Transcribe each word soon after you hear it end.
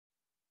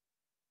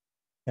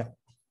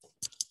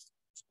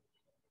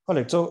All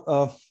right,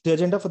 so the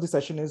agenda for the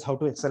session is how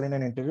to excel in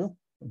an interview,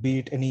 be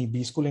it any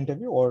B school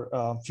interview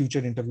or future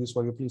interviews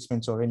for your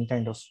placements or any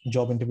kind of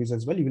job interviews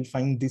as well. You will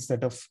find this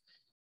set of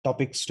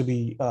topics to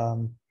be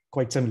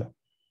quite similar.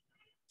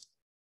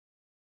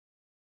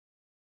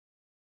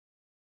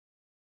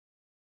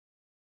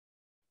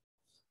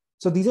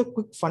 So these are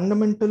quick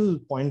fundamental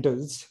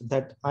pointers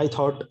that I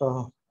thought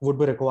would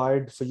be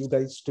required for you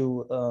guys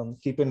to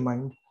keep in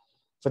mind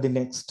for the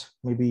next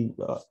maybe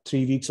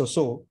 3 weeks or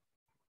so.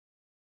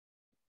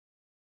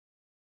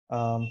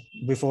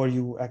 Before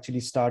you actually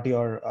start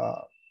your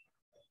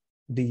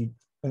the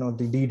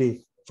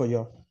D-Day for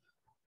your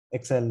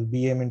Excel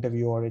BM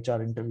interview or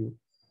HR interview,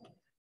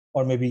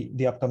 or maybe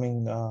the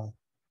upcoming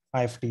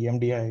IFT,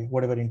 MDI,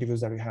 whatever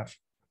interviews that we have,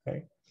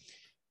 right?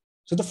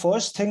 So the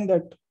first thing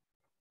that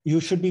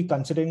you should be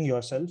considering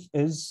yourself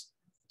is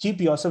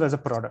keep yourself as a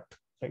product,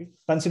 right?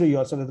 Consider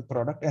yourself as a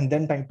product and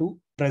then try to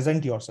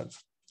present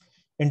yourself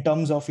in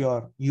terms of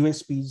your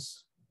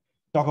USPs,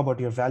 talk about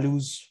your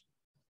values.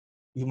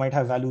 You might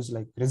have values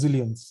like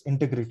resilience,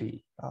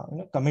 integrity,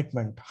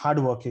 commitment,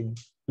 hardworking,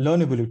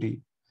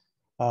 learnability.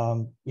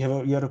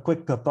 You're a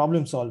quick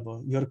problem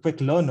solver. You're a quick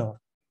learner,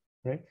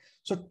 right?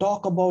 So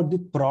talk about the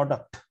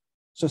product.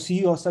 So see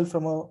yourself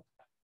from a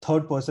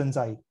third person's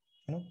eye,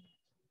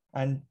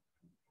 and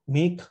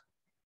make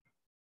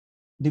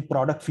the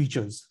product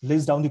features,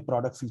 list down the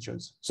product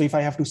features. So if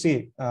I have to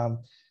say,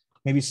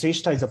 maybe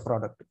Shrestha is a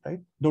product, right?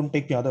 Don't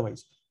take me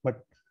otherwise,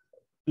 but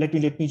let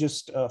me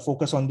just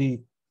focus on the,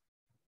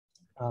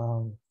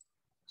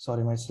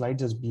 sorry, my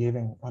slides is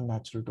behaving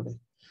unnatural today.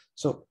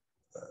 So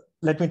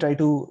let me try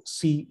to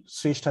see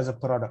Shrestha as a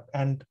product,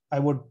 and I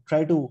would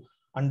try to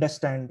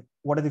understand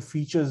what are the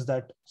features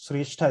that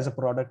Shrestha as a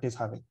product is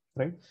having,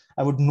 right?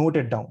 I would note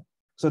it down.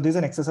 So there's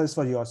an exercise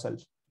for yourself.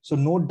 So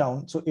note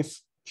down. So if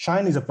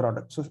Shayon is a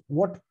product, so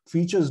what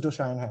features do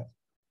Shayon have,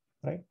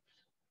 right?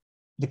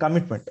 The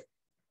commitment,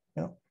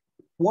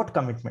 what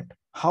commitment?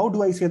 How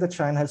do I say that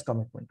Shayon has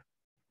commitment?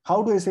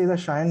 How do I say that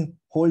Shayon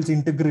holds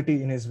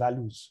integrity in his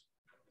values?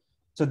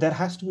 So there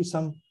has to be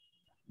some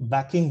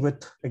backing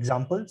with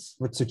examples,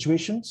 with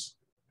situations.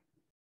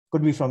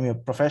 Could be from your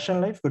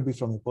professional life, could be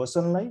from your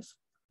personal life,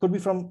 could be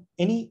from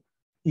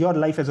your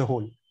life as a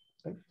whole,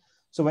 right?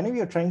 So whenever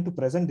you're trying to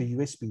present the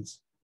USPs,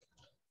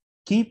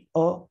 keep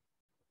a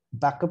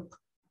backup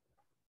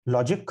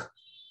logic,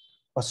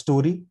 a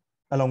story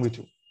along with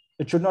you.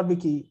 It should not be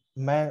कि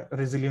मैं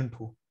resilient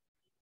हूँ,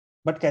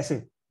 but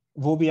कैसे?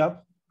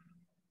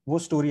 वो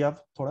story आप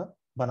थोड़ा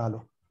बना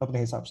लो अपने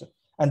हिसाब से.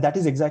 And that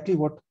is exactly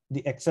what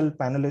the Excel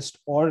panelist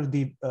or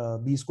the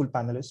B school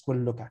panelist will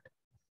look at.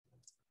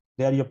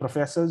 They are your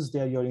professors, they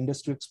are your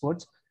industry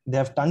experts. They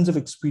have tons of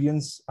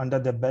experience under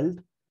their belt,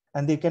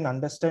 and they can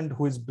understand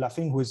who is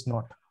bluffing, who is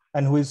not,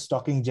 and who is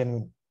talking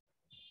genuine,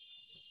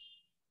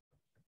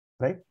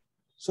 right?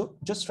 So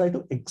just try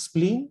to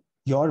explain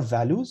your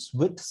values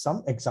with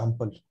some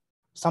example,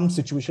 some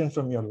situation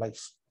from your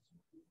life.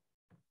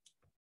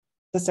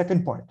 The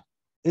second point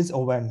is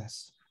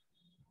awareness.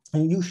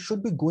 And you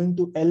should be going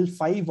to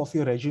L5 of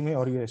your resume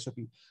or your SOP.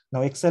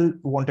 Now, Excel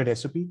wanted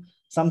SOP.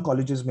 Some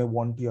colleges may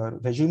want your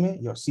resume,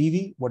 your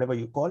CV, whatever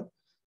you call.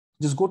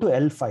 Just go to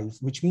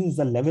L5, which means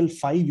the level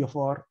 5 of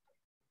your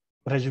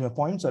resume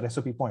points or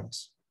SOP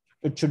points.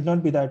 It should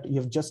not be that you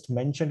have just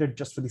mentioned it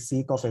just for the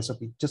sake of SOP,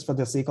 just for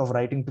the sake of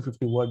writing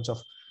 250 words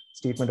of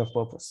statement of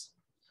purpose.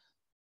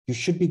 You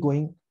should be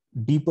going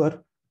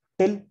deeper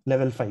till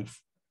level 5.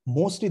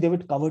 Mostly they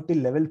would cover till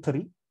level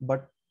 3,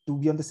 but to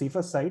be on the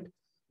safer side,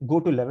 go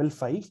to level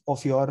 5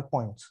 of your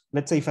points.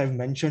 Let's say if I've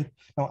mentioned,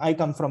 now I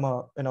come from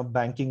a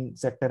banking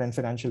sector and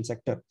financial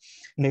sector.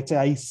 Let's say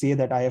I say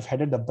that I have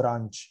headed the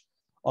branch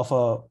of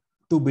a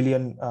 2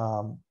 billion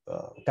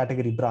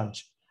category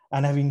branch,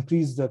 and have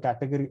increased the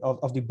category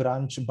of the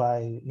branch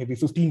by maybe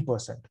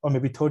 15% or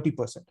maybe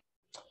 30%.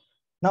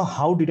 Now,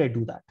 how did I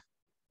do that?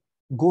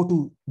 Go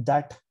to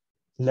that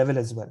level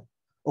as well.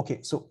 Okay,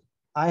 so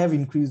I have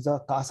increased the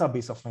CASA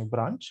base of my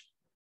branch.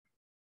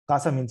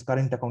 CASA means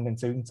current account and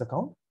savings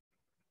account.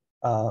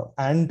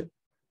 And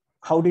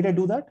how did I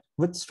do that?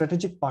 With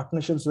strategic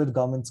partnerships with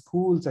government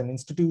schools and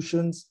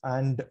institutions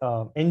and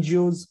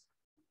NGOs,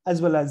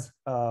 as well as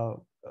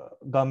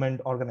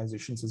government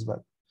organizations as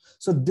well.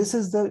 So this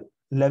is the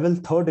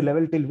third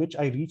level till which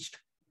I reached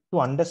to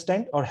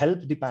understand or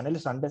help the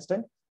panelists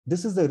understand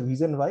this is the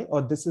reason why,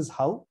 or this is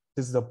how,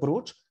 this is the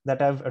approach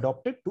that I've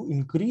adopted to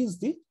increase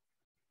the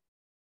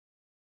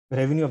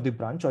revenue of the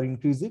branch or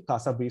increase the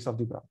CASA base of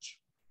the branch.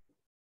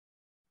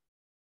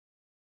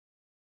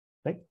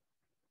 Right?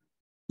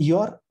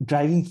 Your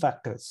driving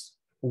factors,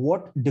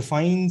 what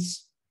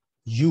defines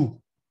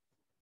you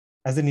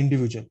as an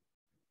individual.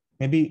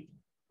 Maybe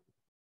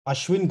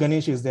Ashwin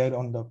Ganesh is there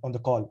on the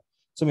call.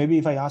 So maybe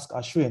if I ask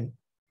Ashwin,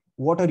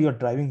 what are your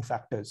driving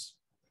factors?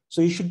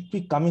 So you should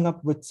be coming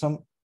up with some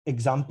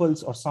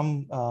examples or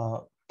some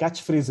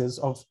catchphrases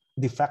of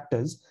the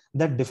factors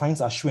that defines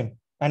Ashwin,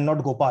 and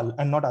not Gopal,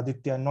 and not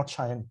Aditya, and not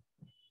Shayon.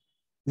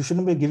 You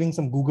shouldn't be giving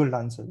some Googled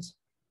answers.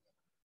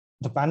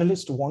 The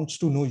panelist wants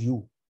to know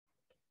you.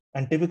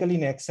 And typically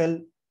in Excel,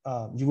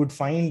 you would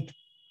find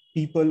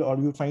people, or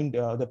you would find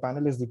the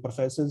panelists, the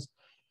professors,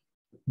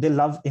 they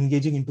love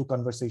engaging into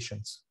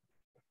conversations.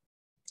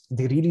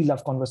 They really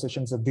love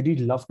conversations. They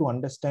really love to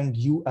understand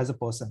you as a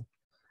person,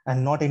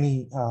 and not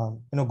any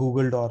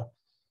Googled or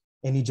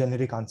any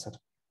generic answer,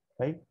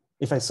 right?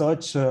 If I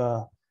search,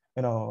 tell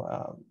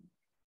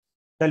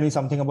me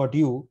something about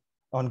you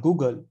on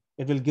Google,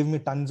 it will give me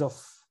tons of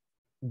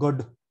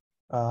good,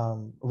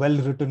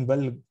 well-written,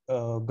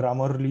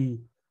 grammarly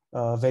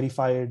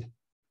verified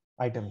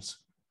items.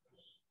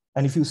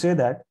 And if you say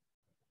that,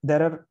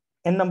 there are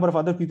n number of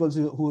other people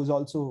who is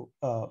also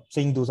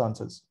saying those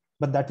answers,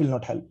 but that will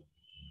not help.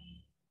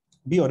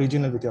 Be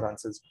original with your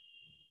answers.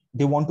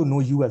 They want to know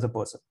you as a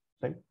person,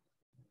 right?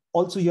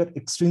 Also, your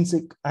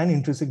extrinsic and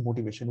intrinsic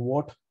motivation,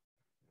 what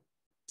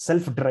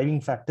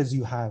self-driving factors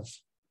you have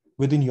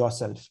within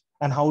yourself,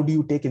 and how do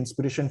you take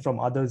inspiration from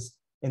others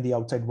in the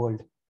outside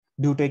world?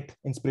 Do you take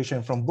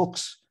inspiration from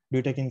books? Do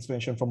you take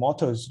inspiration from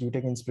authors? Do you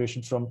take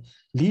inspiration from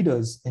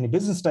leaders, any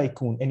business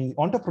tycoon, any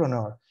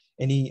entrepreneur,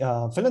 any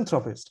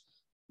philanthropist?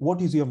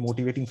 What is your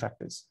motivating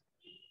factors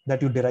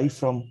that you derive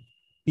from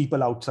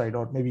people outside,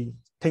 or maybe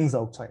things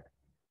outside?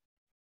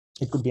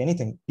 It could be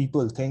anything,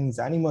 people, things,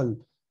 animal,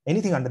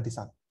 anything under the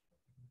sun.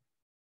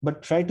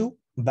 But try to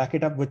back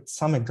it up with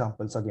some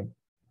examples again,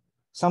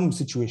 some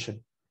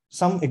situation,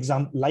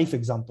 some life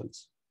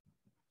examples.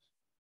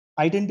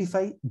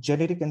 Identify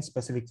generic and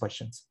specific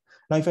questions.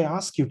 Now, if I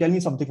ask you, tell me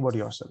something about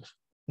yourself.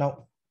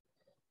 Now,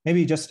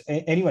 maybe just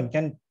anyone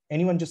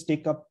just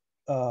take up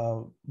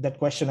that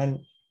question, and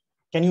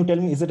can you tell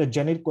me, is it a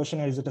generic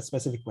question or is it a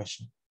specific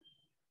question?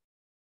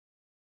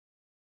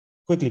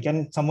 Quickly,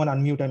 can someone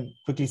unmute and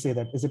quickly say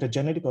that? Is it a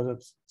generic or a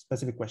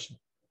specific question?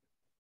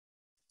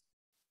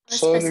 A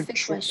specific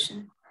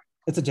question.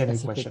 It's a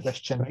generic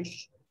question, right?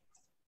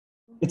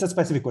 It's a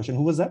specific question.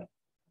 Who was that?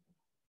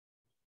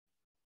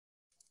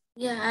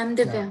 Yeah, I'm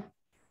Divya.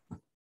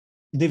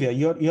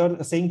 Divya,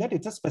 you're saying that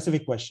it's a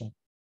specific question.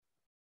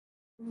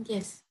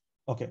 Yes.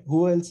 Okay.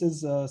 Who else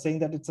is saying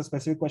that it's a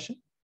specific question?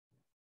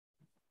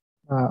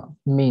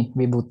 Me,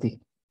 Vibhuti.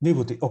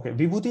 Vibhuti. Okay.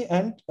 Vibhuti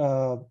and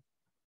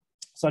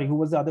sorry, who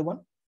was the other one?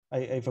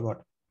 I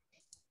forgot.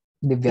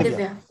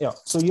 Divya. Yeah.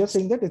 So you're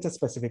saying that it's a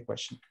specific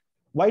question.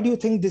 Why do you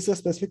think this is a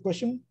specific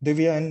question,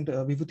 Divya and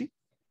Vibhuti?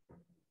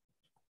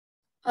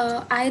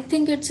 I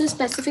think it's a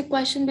specific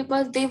question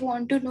because they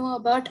want to know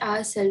about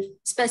ourselves,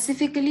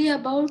 specifically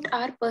about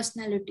our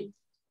personality.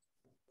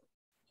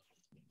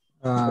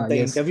 But the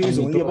interview is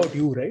only about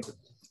you, right?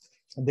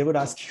 They would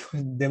ask you,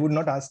 they would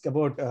not ask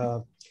about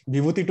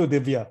Vibhuti to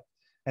Divya,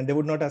 and they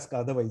would not ask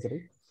otherwise,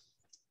 right?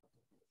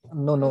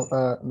 No.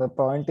 The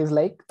point is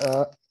like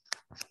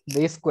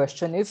this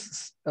question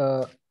is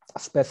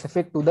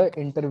specific to the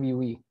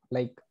interviewee.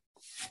 Like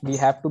we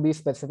have to be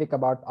specific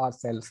about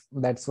ourselves.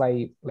 That's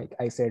why, like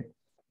I said,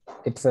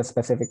 it's a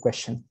specific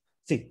question.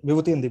 See,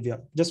 Vibhuti and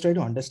Divya, just try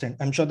to understand.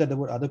 I'm sure that there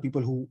were other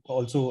people who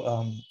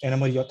also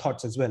enumber your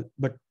thoughts as well,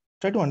 but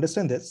try to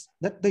understand this,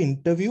 that the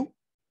interview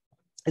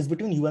is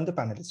between you and the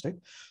panelists, right?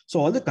 So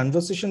all the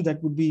conversations that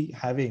you would be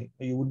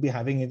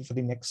having it for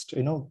the next,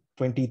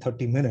 20,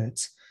 30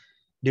 minutes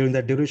during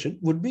that duration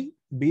would be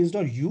based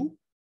on you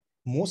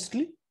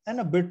mostly, and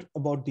a bit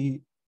about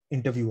the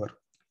interviewer.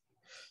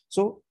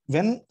 So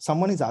when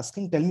someone is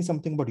asking, tell me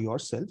something about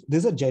yourself,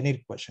 this is a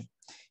generic question.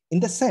 In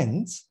the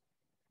sense,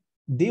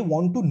 they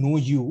want to know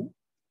you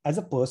as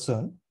a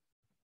person,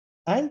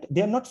 and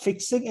they are not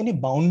fixing any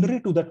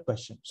boundary to that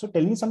question. So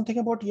tell me something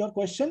about your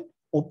question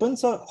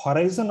opens a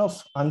horizon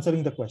of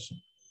answering the question.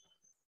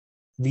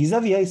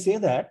 Vis-a-vis, I say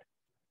that,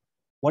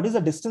 what is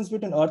the distance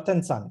between Earth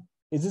and Sun?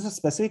 Is this a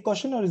specific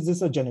question or is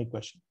this a generic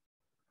question?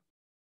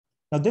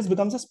 Now this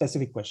becomes a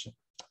specific question.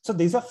 So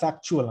these are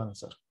factual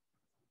answer.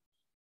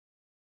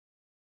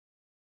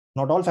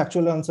 Not all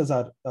factual answers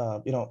are,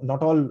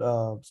 not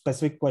all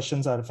specific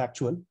questions are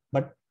factual,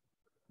 but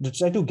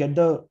try to get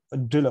the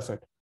drill of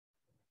it.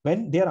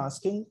 When they are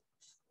asking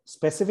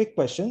specific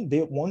question,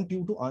 they want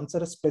you to answer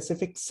a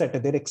specific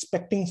set. They're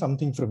expecting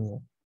something from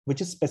you,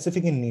 which is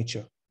specific in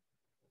nature.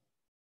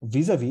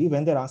 Vis-a-vis,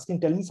 when they're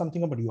asking, tell me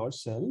something about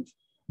yourself,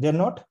 they're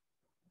not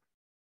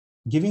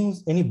giving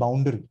any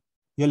boundary.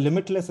 You're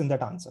limitless in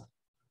that answer.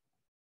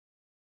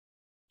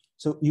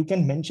 So you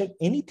can mention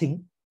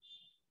anything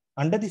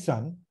under the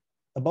sun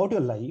about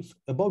your life,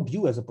 about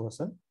you as a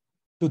person,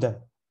 to them.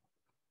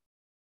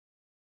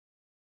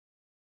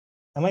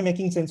 Am I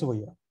making sense over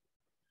here?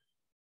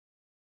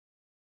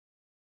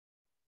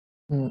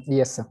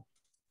 Yes, sir.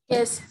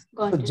 Yes,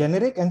 got it. So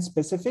generic and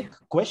specific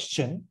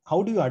question,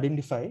 how do you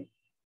identify?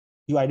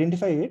 You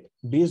identify it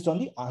based on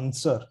the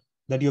answer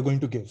that you're going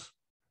to give.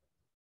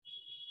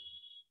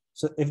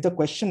 So if the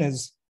question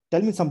is,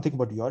 tell me something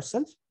about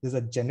yourself, this is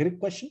a generic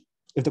question.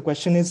 If the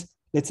question is,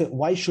 let's say,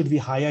 why should we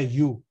hire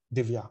you,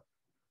 Divya?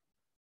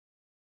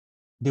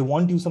 They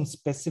want you some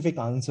specific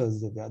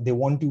answers, Divya. They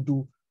want you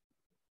to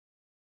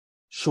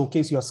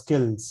showcase your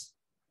skills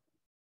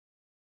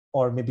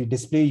or maybe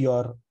display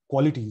your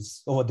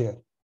qualities over there.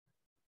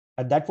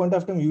 At that point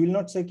of time, you will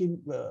not say,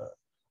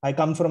 I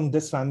come from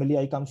this family.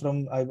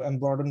 I'm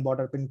brought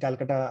up in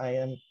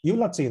Calcutta. You will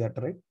not say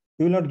that, right?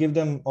 You will not give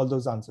them all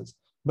those answers,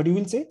 but you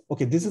will say,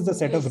 okay, this is the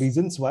set of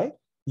reasons why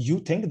you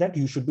think that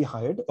you should be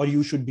hired or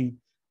you should be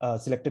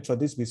selected for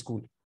this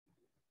school.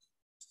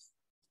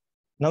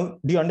 Now,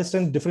 do you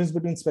understand the difference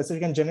between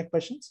specific and generic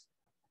questions?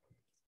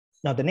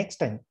 Now, the next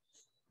time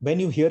when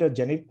you hear a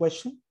generic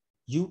question,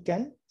 you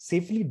can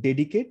safely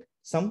dedicate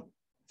some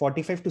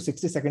 45 to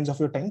 60 seconds of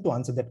your time to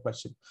answer that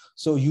question.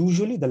 So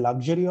usually the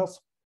luxury of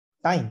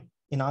time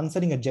in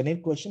answering a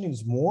generic question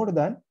is more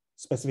than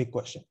specific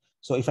question.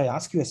 So if I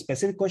ask you a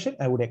specific question,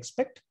 I would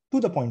expect to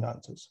the point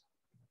answers.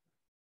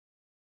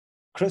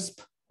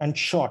 Crisp and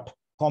short,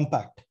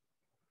 compact.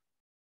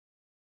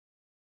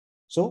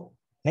 So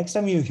next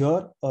time you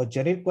hear a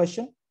generic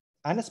question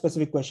and a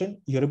specific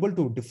question, you're able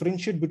to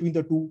differentiate between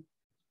the two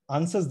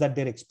answers that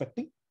they're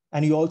expecting.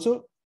 And you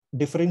also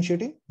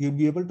you'll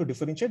be able to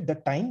differentiate the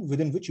time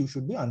within which you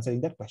should be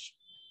answering that question.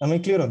 Am I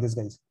clear on this,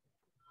 guys?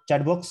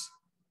 Chat box,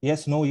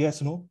 yes, no,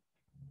 yes, no.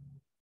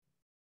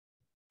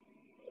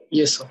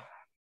 Yes, sir.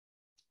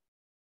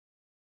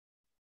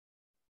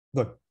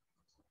 Good.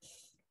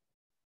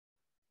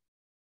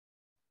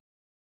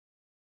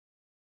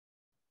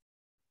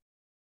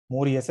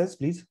 More yeses,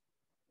 please.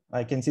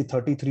 I can see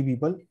 33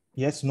 people.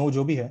 Yes, no,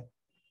 जो भी है,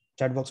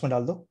 chat box में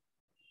डाल दो,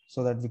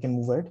 so that we can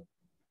move ahead.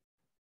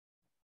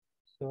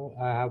 So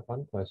I have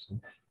one question.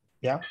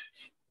 Yeah.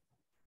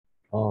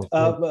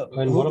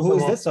 Who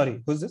is this?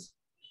 Sorry, who's this?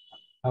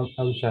 I'm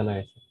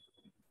Shanai.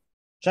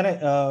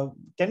 Shanai,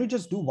 can you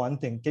just do one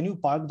thing? Can you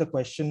park the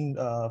question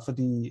for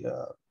the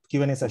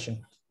Q&A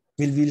session?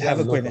 We'll have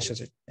a Q&A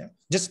session. Yeah.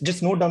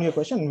 Just note down your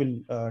question and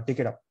we'll take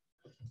it up.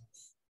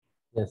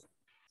 Yes.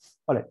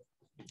 All right.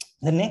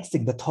 The next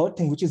thing, the third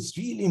thing, which is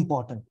really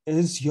important,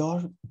 is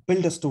your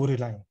build a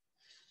storyline.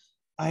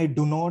 I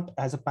do not,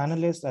 as a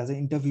panelist, as an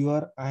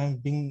interviewer,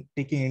 I've been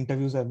taking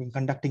interviews, I've been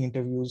conducting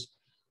interviews.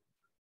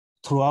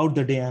 Throughout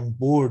the day, I'm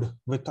bored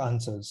with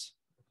answers.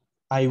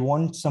 I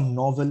want some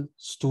novel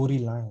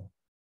storyline.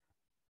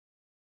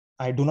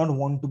 I do not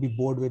want to be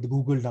bored with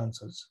Googled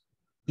answers.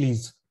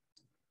 Please.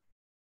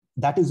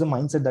 That is the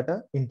mindset that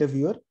an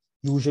interviewer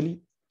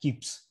usually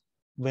keeps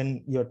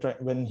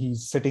when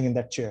he's sitting in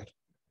that chair.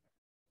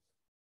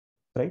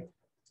 Right?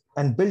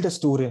 And build a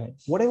storyline.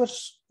 Whatever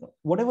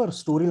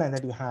storyline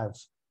that you have,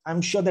 I'm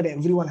sure that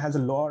everyone has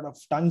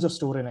tons of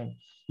storyline.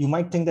 You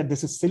might think that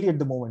this is silly at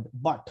the moment,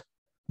 but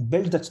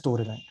build that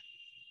storyline.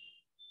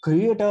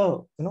 Create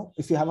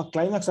if you have a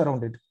climax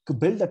around it,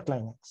 build that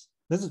climax.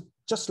 This is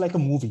just like a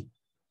movie.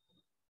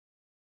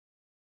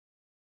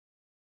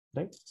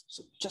 Right?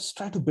 So just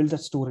try to build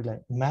that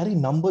storyline. Marry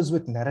numbers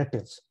with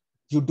narratives.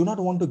 You do not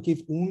want to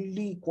give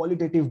only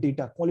qualitative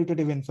data,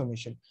 qualitative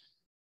information.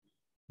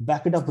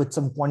 Back it up with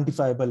some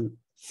quantifiable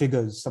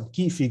figures, some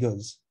key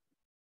figures.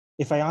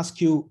 If I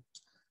ask you,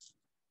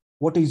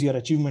 what is your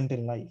achievement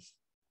in life?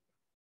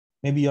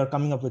 Maybe you're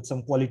coming up with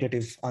some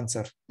qualitative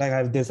answer, like I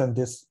have this and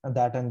this and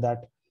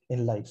that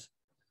in life.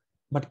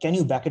 But can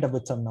you back it up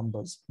with some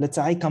numbers? Let's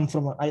say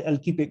I'll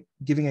keep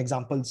giving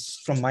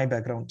examples from my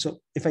background. So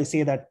if I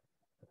say that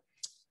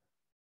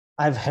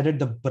I've headed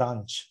the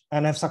branch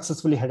and I've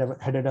successfully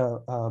headed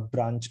a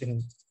branch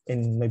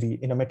maybe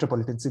in a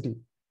metropolitan city,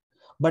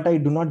 but I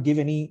do not give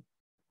any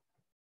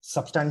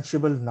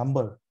substantiable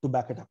number to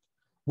back it up,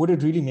 would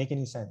it really make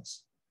any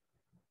sense?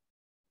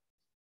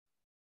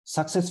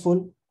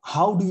 Successful,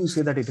 how do you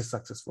say that it is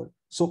successful?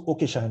 So,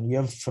 okay, Shayan, you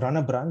have run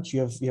a branch, you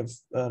have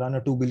run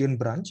a 2 billion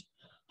branch.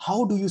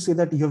 How do you say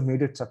that you have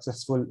made it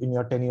successful in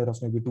your tenure of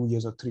maybe 2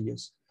 years or 3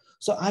 years?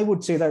 So I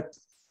would say that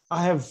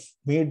I have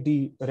made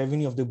the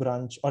revenue of the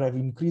branch, or I've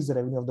increased the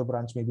revenue of the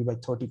branch maybe by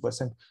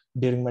 30%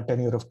 during my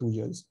tenure of 2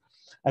 years.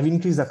 I've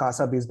increased the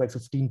CASA base by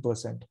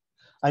 15%.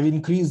 I've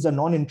increased the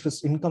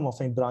non-interest income of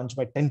my branch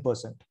by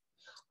 10%.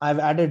 I've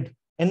added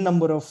N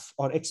number of,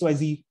 or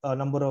XYZ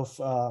number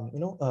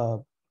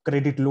of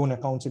credit loan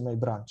accounts in my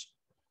branch.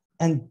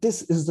 And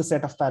this is the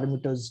set of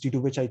parameters due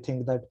to which I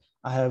think that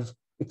I have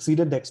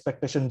exceeded the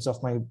expectations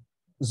of my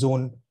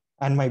zone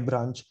and my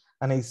branch,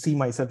 and I see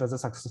myself as a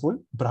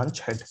successful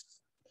branch head.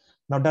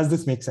 Now, does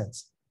this make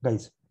sense?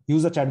 Guys,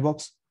 use the chat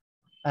box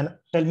and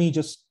tell me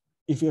just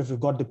if you've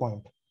got the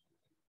point.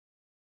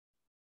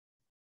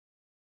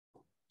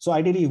 So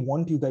ideally, I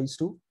want you guys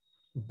to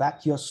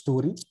back your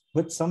story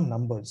with some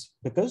numbers,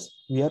 because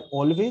we are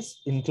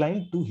always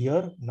inclined to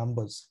hear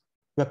numbers.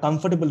 We are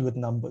comfortable with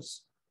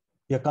numbers.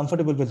 We are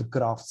comfortable with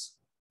graphs.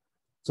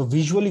 So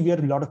visually, we are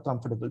a lot of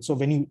comfortable. So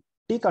when you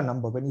take a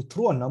number, when you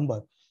throw a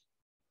number,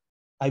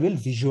 I will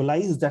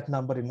visualize that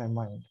number in my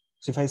mind.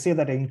 So if I say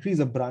that I increase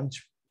a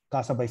branch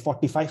CASA by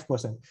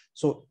 45%,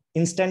 so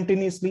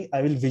instantaneously,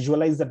 I will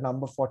visualize that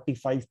number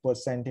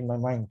 45% in my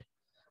mind.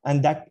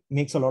 And that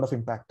makes a lot of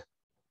impact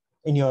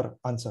in your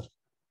answer.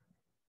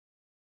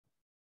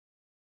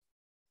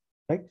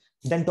 Right?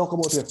 Then talk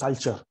about your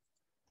culture.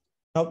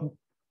 Now,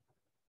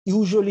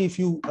 usually if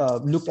you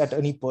look at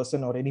any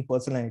person or any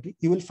personality,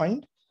 you will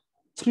find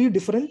 3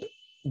 different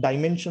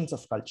dimensions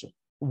of culture.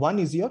 One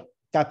is your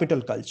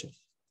capital culture.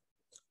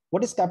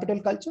 What is capital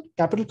culture?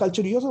 Capital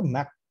culture uses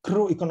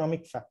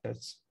macroeconomic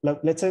factors.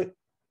 Let's say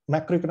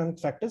macroeconomic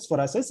factors for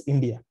us is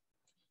India,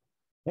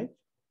 right?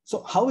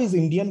 So how is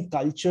Indian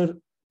culture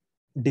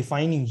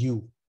defining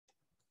you?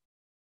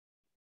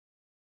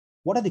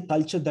 What are the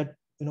culture that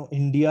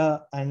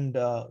India and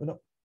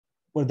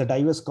or the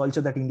diverse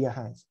culture that India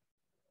has?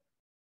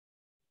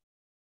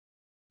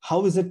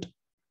 How is it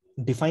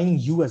defining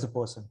you as a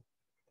person?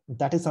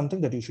 That is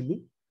something that you should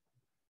be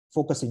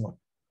focusing on.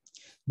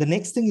 The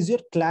next thing is your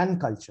clan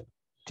culture.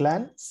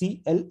 Clan,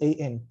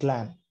 C-L-A-N,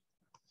 clan,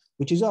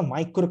 which is a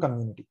micro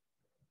community.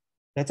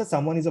 Let's say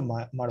someone is a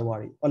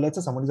Marwari, or let's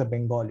say someone is a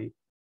Bengali,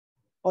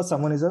 or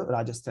someone is a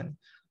Rajasthani.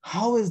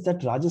 How is that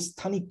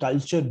Rajasthani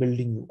culture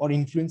building you or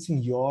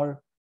influencing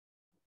your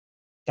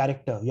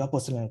character, your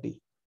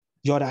personality,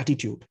 your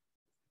attitude?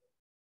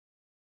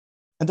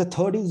 And the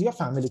third is your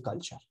family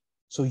culture.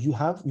 So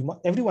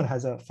everyone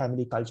has a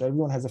family culture.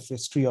 Everyone has a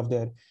history of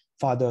their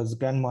fathers,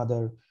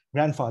 grandmother,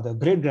 grandfather,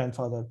 great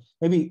grandfather.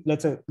 Maybe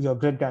let's say your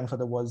great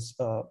grandfather was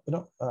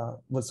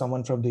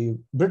someone from the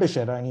British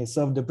era and he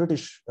served the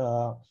British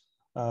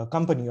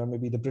company or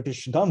maybe the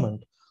British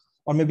government,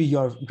 or maybe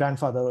your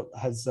grandfather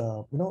has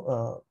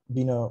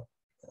been a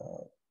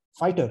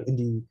fighter in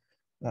the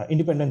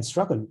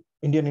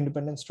Indian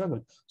independence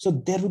struggle. So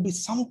there will be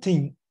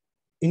something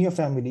in your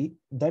family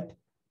that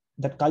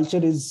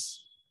culture is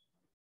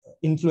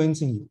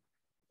influencing you.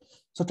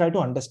 So try to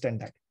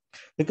understand that,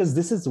 because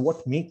this is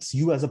what makes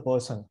you as a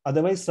person.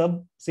 Otherwise,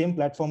 same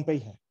platform pe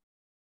hai.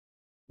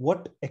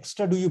 What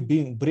extra do you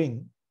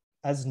bring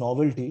as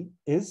novelty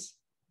is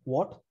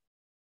what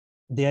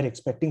they are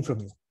expecting from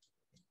you.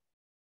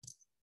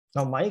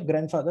 Now, my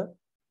grandfather,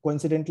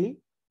 coincidentally,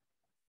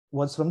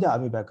 was from the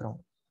army background.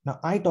 Now,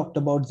 I talked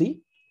about the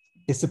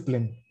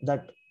discipline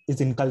that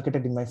is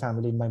inculcated in my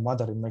family, in my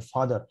mother, in my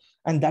father.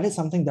 And that is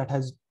something that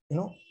has,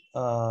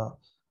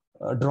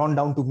 drawn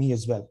down to me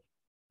as well.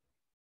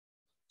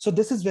 So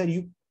this is where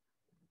you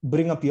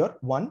bring up your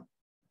one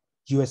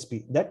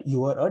USP, that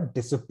you are a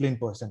disciplined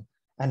person.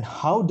 And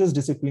how this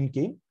discipline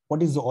came,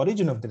 what is the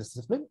origin of the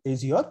discipline,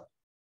 is your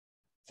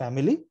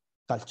family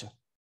culture.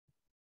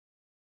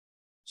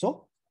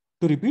 So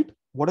to repeat,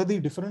 what are the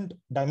different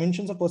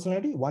dimensions of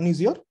personality? One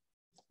is your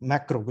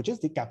macro, which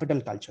is the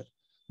capital culture.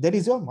 There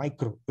is your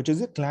micro, which is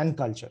the clan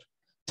culture.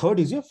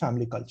 Third is your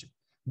family culture.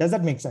 Does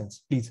that make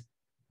sense? Please.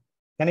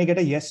 Can I get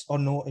a yes or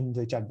no in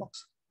the chat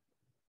box?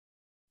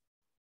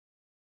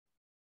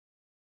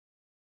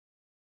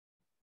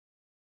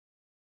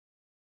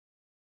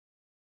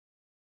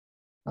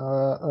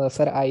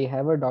 Sir, I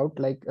have a doubt.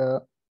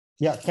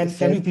 Yeah,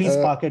 can we please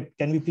park it?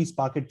 Can we please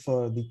park it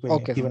for the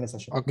Q&A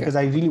session? Okay. Because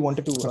I really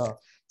wanted to,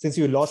 since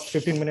you lost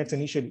 15 minutes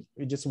initially,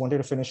 we just wanted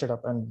to finish it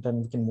up and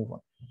then we can move on.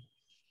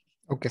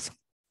 Okay, sir.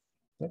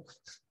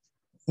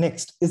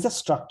 Next is the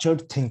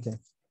structured thinking,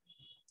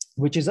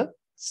 which is a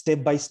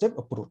step-by-step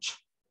approach.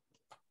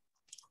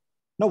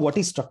 Now, what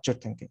is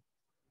structured thinking?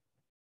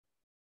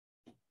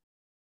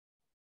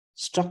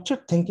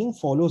 Structured thinking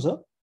follows a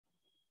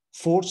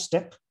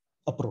 4-step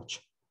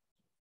approach.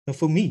 Now,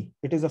 for me,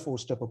 it is a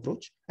 4-step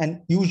approach,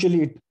 and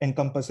usually it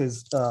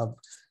encompasses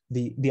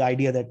the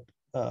idea that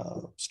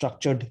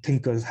structured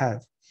thinkers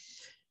have.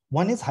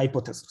 One is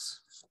hypothesis.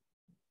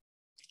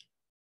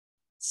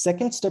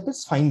 Second step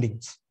is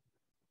findings.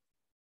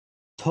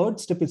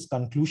 Third step is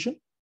conclusion,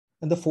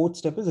 and the fourth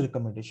step is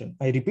recommendation.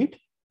 I repeat: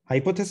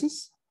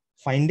 hypothesis,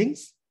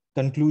 findings,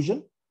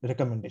 conclusion,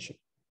 recommendation.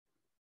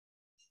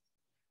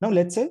 Now,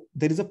 let's say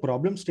there is a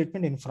problem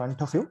statement in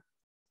front of you,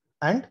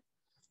 and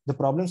the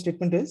problem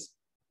statement is,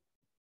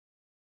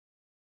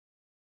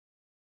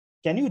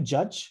 can you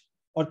judge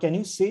or can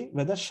you say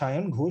whether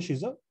Shayon Ghosh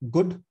is a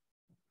good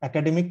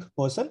academic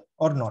person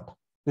or not?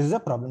 This is a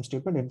problem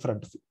statement in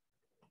front of you.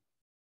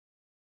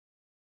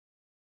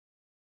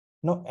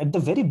 Now, at the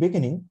very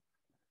beginning,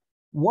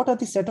 what are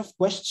the set of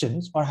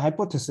questions or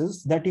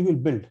hypotheses that you will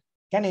build?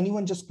 Can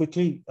anyone just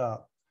quickly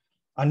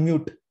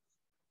unmute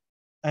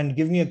and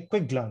give me a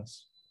quick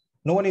glance?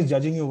 No one is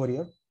judging you over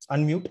here.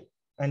 Unmute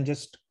and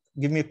just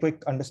give me a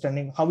quick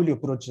understanding. How will you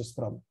approach this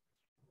problem?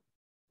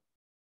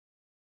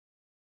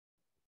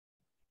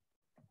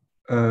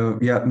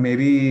 Yeah,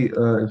 maybe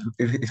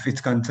if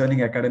it's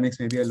concerning academics,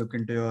 maybe I look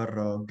into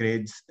your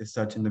grades as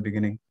such in the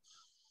beginning.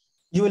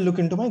 You will look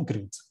into my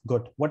grades.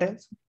 Good. What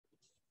else?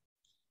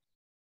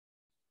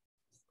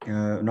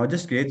 Not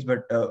just grades,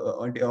 but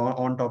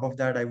on top of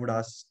that, I would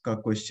ask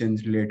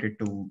questions related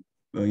to,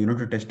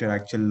 to test your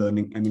actual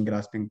learning,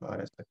 grasping power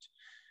as such.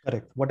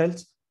 Correct. What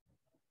else?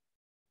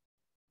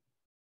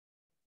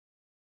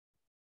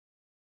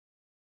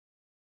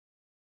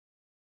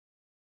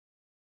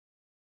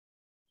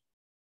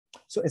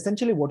 So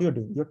essentially what you're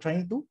doing, you're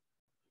trying to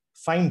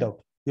find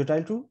out, you're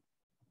trying to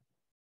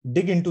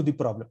dig into the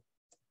problem,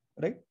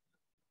 right?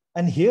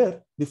 And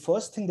here, the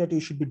first thing that you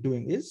should be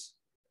doing is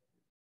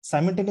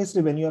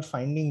simultaneously when you're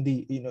finding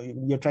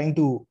you're trying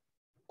to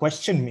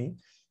question me,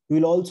 you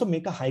will also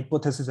make a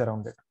hypothesis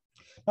around it.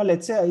 Now,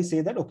 let's say I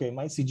say that, okay,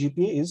 my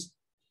CGPA is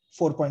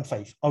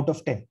 4.5 out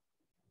of 10.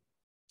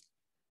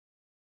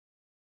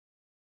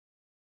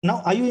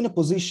 Now, are you in a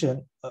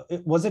position,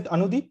 was it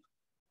Anudeep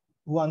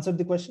who answered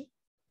the question?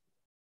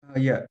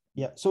 Yeah.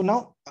 Yeah. So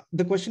now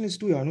the question is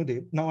to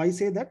Anudeep. Now I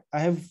say that I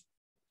have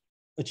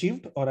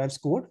achieved or I've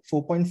scored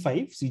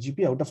 4.5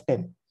 CGP out of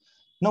 10.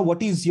 Now,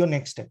 what is your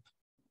next step?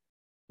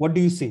 What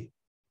do you say?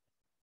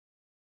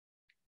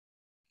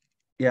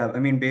 Yeah, I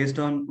mean, based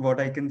on what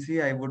I can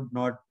see, I would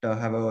not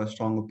have a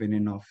strong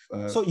opinion of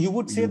so you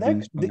would say you being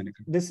that strong in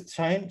academics. this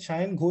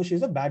Shayon Ghosh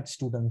is a bad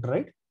student,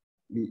 right?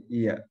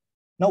 Yeah.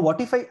 Now,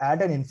 what if I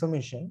add an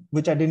information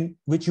which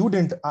you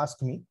didn't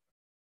ask me?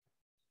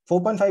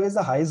 4.5 is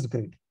the highest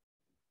grade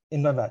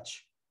in my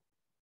batch.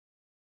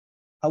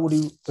 How would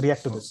you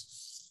react to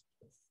this?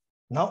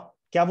 Now,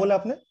 क्या बोला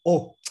आपने?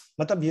 Oh,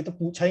 मतलब ये तो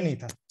पूछा ही नहीं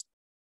था.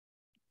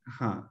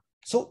 Huh.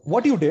 So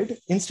what you did,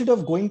 instead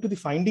of going to the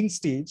finding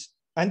stage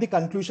and the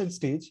conclusion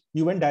stage,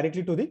 you went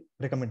directly to the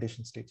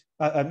recommendation stage.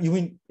 You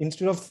mean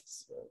instead of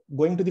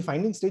going to the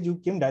finding stage, you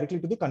came directly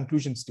to the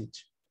conclusion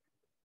stage.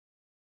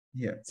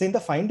 Yeah. So in the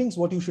findings,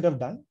 what you should have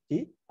done,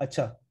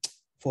 अच्छा,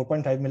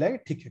 4.5 मिला है,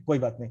 ठीक है, कोई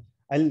बात नहीं.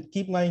 I'll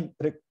keep my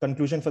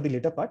conclusion for the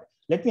later part.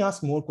 Let me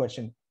ask more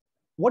question.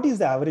 What is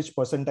the average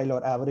percentile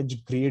or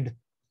average grade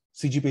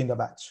CGPA in the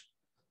batch?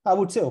 I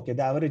would say, okay,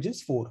 the average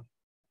is 4.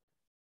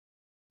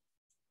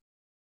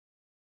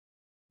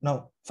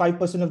 Now,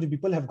 5% of the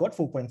people have got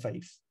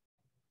 4.5.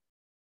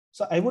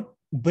 So I would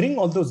bring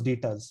all those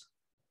datas.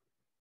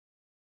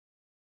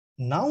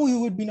 Now you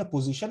would be in a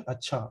position,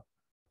 अच्छा,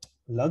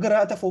 लग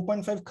रहा था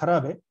 4.5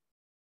 खराब है,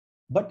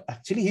 but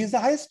actually he is the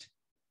highest.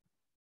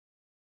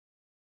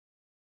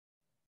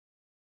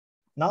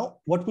 Now,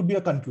 what could be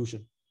a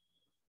conclusion?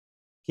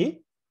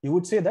 Okay, you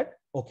would say that,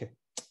 okay,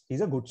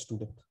 he's a good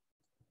student.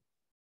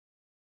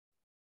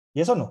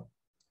 Yes or no?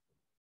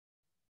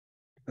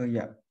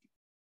 Yeah.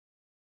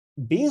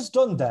 Based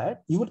on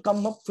that, you would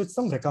come up with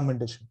some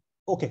recommendation.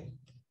 Okay,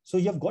 so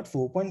you have got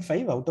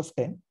 4.5 out of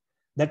 10.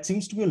 That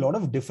seems to be a lot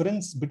of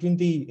difference between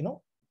the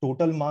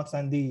total marks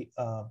and the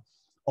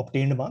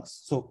obtained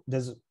marks. So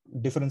there's a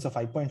difference of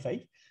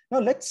 5.5. Now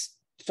let's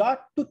start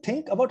to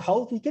think about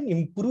how we can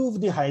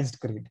improve the highest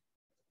grade.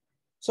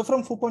 So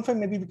from 4.5,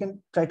 maybe we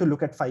can try to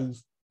look at 5,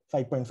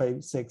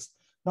 5.5, 6.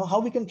 Now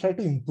how we can try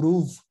to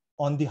improve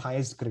on the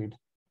highest grade?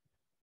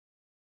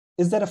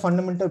 Is there a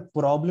fundamental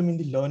problem in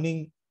the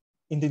learning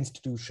in the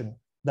institution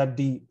that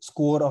the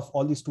score of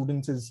all the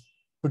students is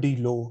pretty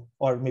low,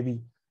 or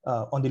maybe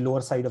on the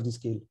lower side of the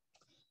scale?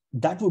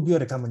 That would be a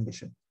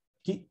recommendation.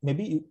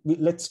 Maybe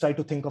let's try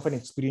to think of an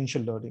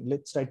experiential learning.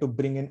 Let's try to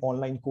bring in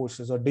online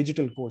courses or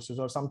digital courses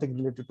or something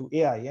related to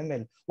AI,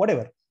 ML,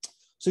 whatever.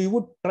 So you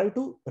would try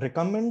to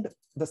recommend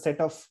the set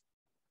of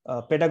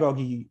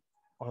pedagogy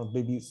or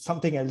maybe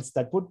something else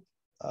that would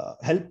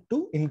help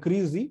to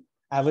increase the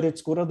average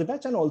score of the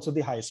batch and also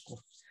the high score.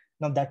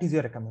 Now that is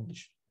your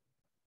recommendation.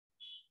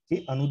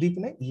 Okay, Anudeep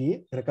ने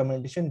ये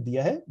recommendation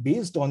दिया है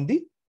based on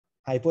the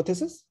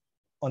hypothesis,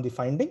 on the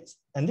findings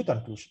and the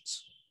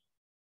conclusions.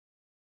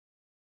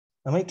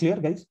 Am I clear,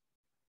 guys?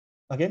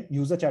 Again,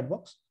 use the chat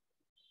box.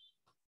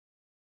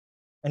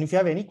 And if you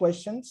have any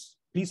questions,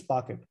 please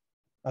park it.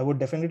 I would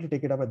definitely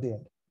take it up at the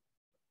end.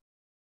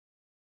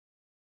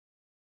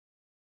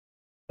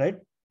 Right?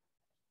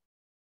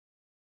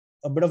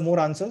 A bit of more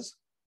answers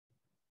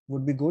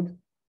would be good.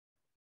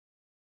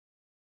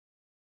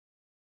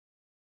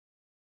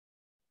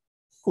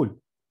 Cool.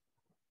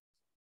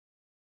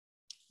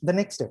 The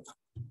next step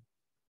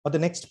or the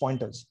next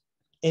pointers.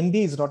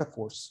 MBA is not a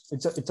course.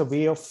 It's a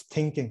way of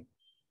thinking.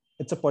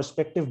 It's a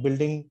perspective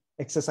building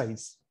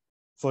exercise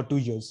for 2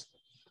 years.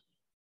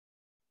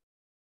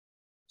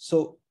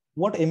 So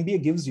what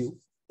MBA gives you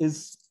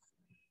is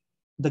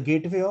the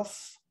gateway of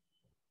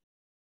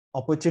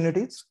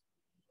opportunities,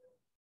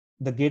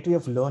 the gateway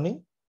of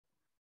learning,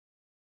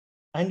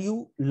 and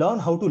you learn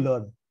how to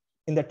learn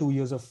in the 2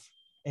 years of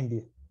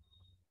MBA.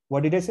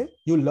 What did I say?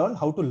 You learn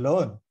how to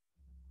learn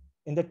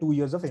in the 2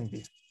 years of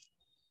MBA.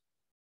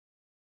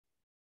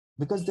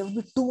 Because there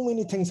will be too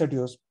many things at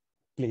your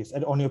place,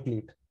 on your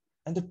plate.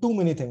 And the too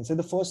many things. In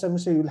the first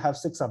semester, you'll have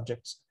 6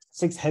 subjects,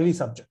 6 heavy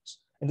subjects.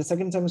 In the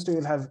second semester,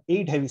 you'll have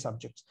 8 heavy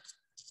subjects.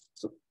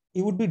 So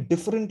you would be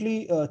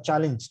differently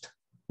challenged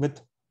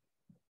with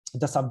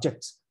the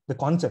subjects, the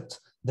concepts,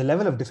 the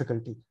level of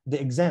difficulty,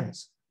 the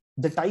exams,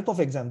 the type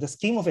of exam, the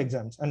scheme of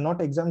exams, and not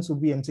exams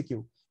would be MCQ.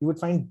 You would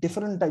find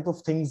different type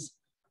of things,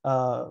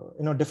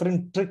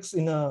 different tricks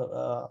in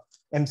a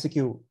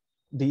MCQ.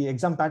 The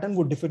exam pattern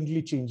would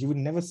differently change. You would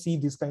never see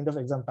this kind of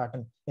exam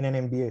pattern in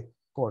an MBA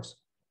course.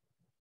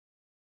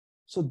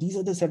 So these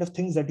are the set of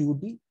things that you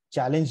would be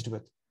challenged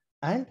with,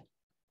 and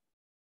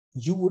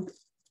you would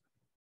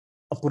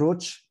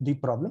approach the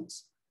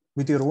problems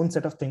with your own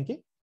set of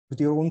thinking, with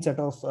your own set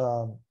of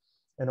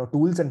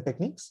tools and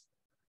techniques,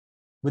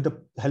 with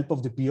the help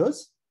of the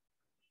peers,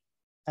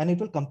 and it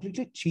will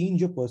completely change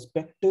your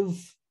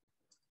perspective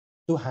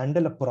to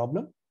handle a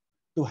problem,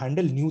 to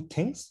handle new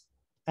things,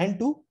 and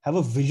to have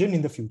a vision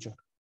in the future.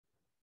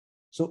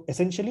 So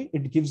essentially,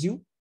 it gives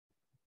you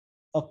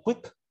a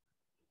quick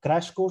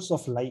crash course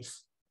of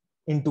life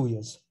in 2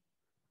 years.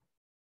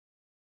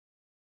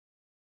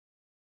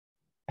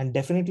 And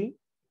definitely,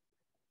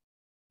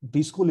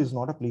 B School is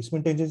not a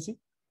placement agency.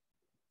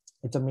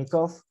 It's a maker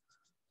of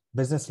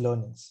business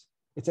learnings.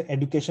 It's an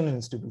educational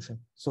institution.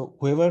 So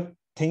whoever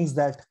thinks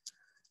that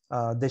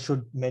they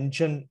should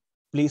mention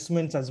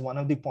placements as one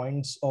of the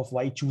points of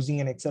why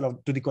choosing an Excel, or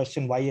to the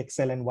question why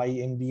Excel and why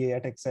MBA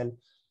at Excel,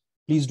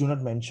 please do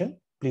not mention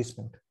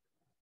placement.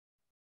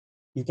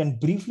 You can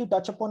briefly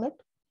touch upon it,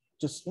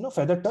 just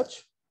feather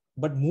touch,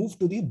 but move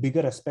to the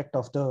bigger aspect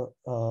of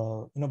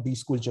the B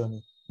School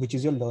journey, which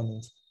is your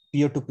learnings,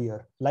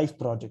 peer-to-peer, life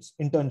projects,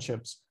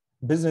 internships,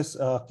 business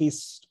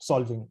case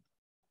solving.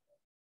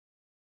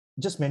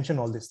 Just mention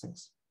all these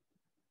things.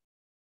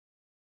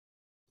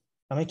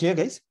 Am I clear,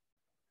 guys?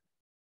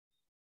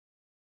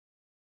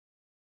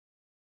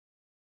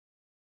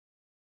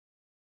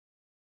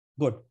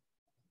 Good.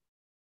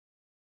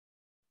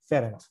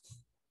 Fair enough.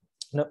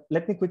 Now,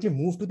 let me quickly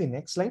move to the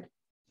next slide,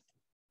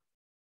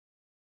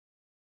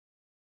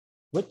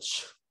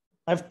 which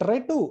I've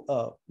tried to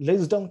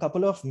list down a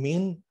couple of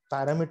main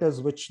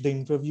parameters which the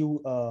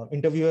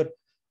interviewer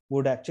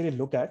would actually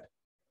look at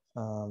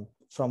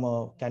from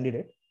a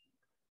candidate.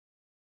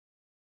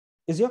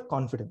 Is your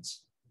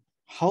confidence.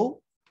 How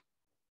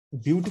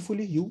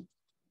beautifully you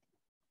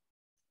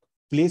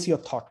place your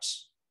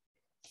thoughts.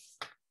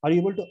 Are you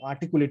able to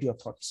articulate your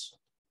thoughts?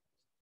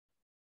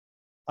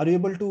 Are you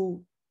able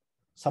to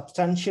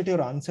substantiate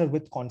your answer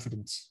with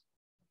confidence?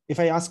 If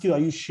I ask you, are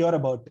you sure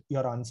about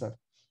your answer?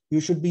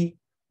 You should be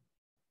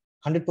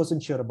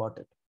 100% sure about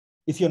it.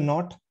 If you're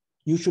not,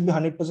 you should be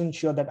 100%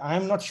 sure that I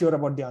am not sure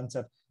about the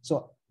answer.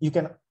 So you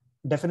can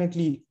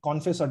definitely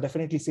confess or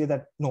definitely say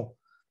that, no,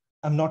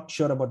 I'm not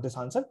sure about this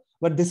answer,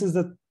 but this is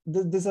a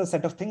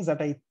set of things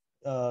that I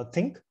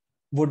think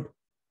would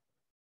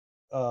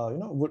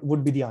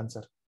be the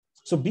answer.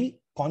 So be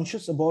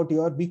conscious about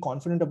be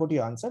confident about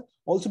your answer.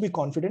 Also be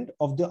confident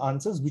of the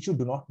answers which you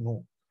do not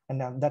know.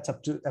 And that's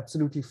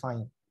absolutely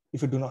fine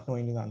if you do not know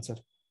any answer.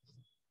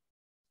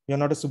 You're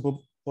not a super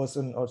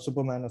person or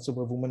superman or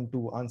superwoman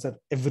to answer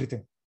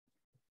everything.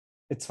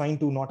 It's fine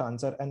to not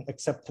answer and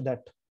accept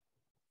that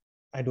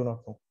I do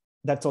not know.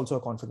 That's also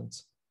a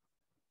confidence.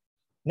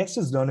 Next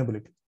is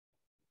learnability.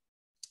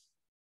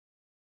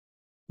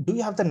 Do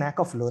you have the knack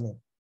of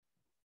learning?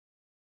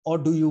 Or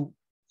do you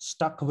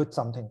stuck with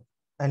something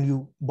and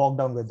you bog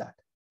down with that?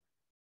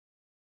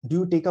 Do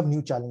you take up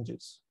new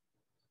challenges?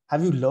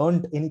 Have you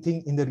learned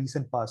anything in the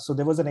recent past? So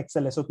there was an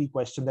Excel SOP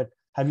question that,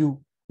 have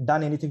you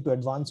done anything to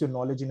advance your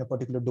knowledge in a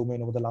particular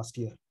domain over the last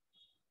year?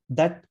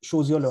 That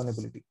shows your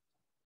learnability.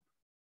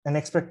 And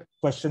expect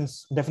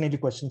questions, definitely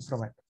questions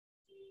from it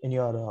in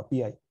your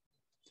PI.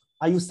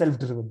 Are you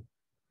self-driven?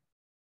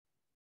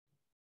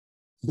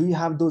 Do you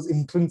have those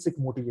intrinsic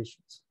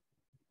motivations?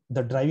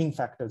 The driving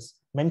factors,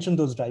 mention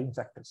those driving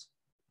factors.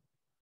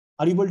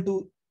 Are you able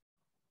to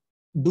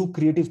do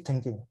creative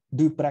thinking?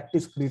 Do you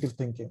practice creative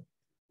thinking?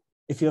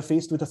 If you're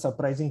faced with a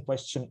surprising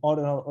question or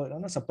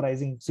a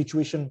surprising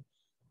situation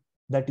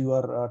that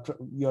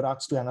you're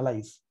asked to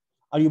analyze,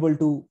 are you able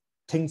to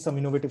think some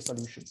innovative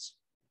solutions?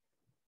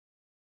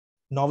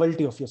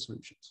 Novelty of your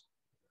solutions,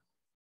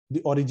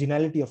 the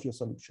originality of your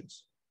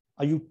solutions.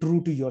 Are you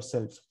true to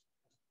yourself?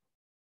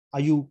 Are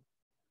you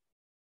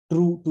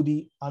true to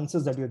the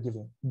answers that you're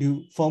giving? Do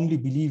you firmly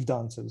believe the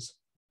answers?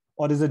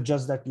 Or is it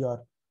just that you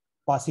are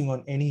passing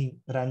on any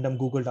random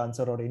Googled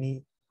answer or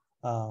any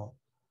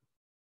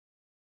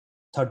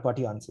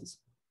third-party answers?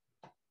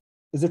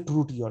 Is it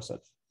true to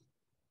yourself?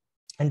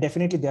 And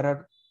definitely there are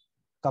a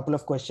couple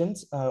of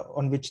questions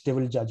on which they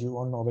will judge you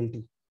on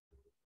novelty.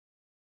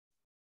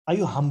 Are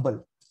you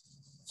humble?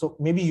 So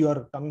maybe you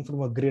are coming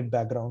from a great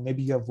background.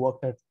 Maybe you have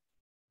worked at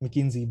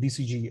McKinsey,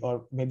 BCG,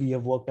 or maybe you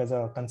have worked as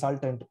a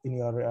consultant in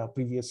your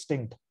previous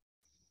stint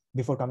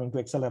before coming to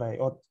XLRI,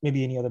 or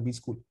maybe any other B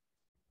school.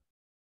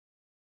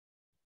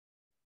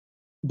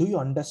 Do you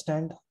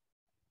understand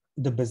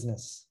the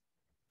business?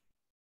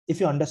 If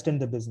you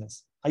understand the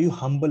business, are you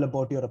humble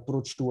about your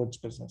approach towards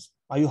business?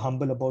 Are you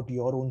humble about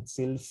your own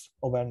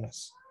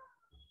self-awareness?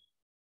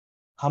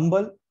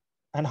 Humble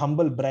and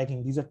humble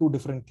bragging, these are two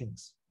different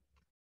things.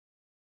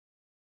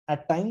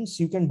 At times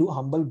you can do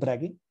humble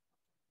bragging,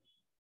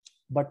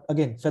 but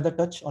again, feather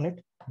touch on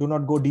it. Do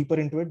not go deeper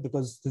into it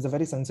because this is a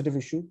very sensitive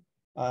issue.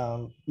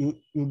 You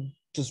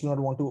just do not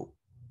want to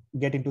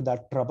get into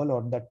that trouble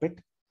or that pit.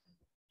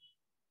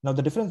 Now,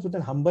 the difference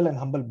between humble and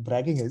humble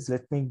bragging is,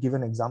 let me give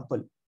an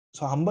example.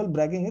 So humble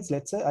bragging is,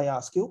 let's say I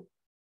ask you,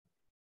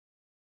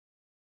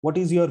 what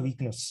is your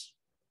weakness?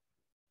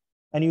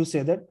 And you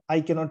say that I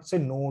cannot say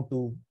no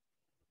to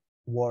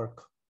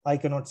work. I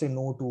cannot say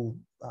no to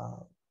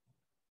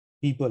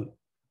people.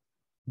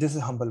 This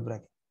is humble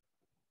bragging.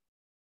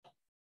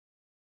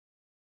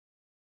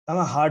 I'm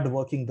a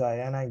hard-working guy,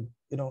 and I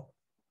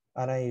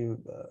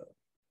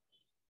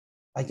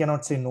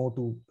cannot say no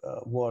to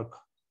work.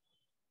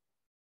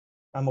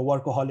 I'm a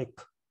workaholic.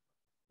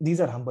 These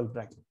are humble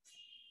bragging.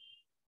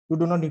 You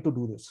do not need to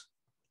do this.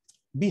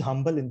 Be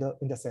humble in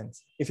the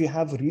sense. If you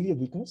have really a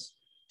weakness,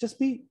 just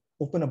be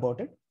open about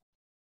it.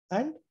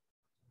 And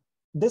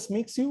this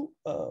makes you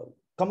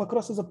come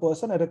across as a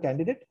person or a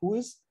candidate who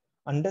is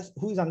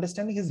who is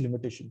understanding his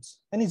limitations,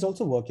 and he's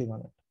also working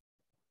on it.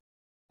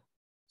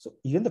 So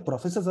even the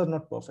professors are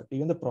not perfect.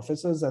 Even the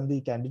professors and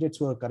the candidates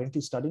who are currently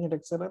studying at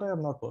XLRI are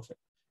not perfect.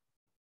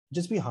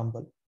 Just be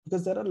humble,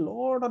 because there are a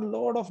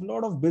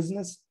lot of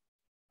business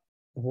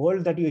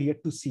world that you're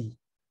yet to see.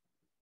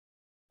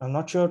 I'm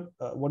not sure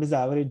what is the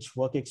average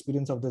work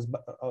experience of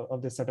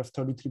this set of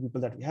 33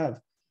 people that we have.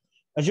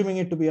 Assuming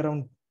it to be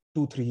around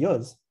 2-3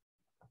 years,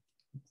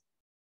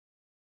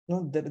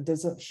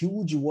 there's a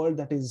huge world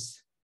that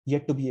is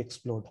yet to be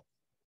explored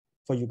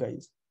for you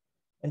guys.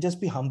 And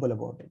just be humble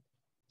about it.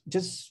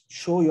 Just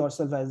show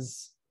yourself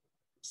as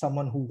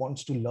someone who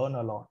wants to learn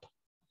a lot,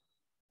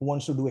 who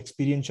wants to do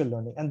experiential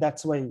learning. And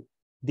that's why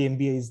the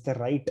MBA is the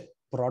right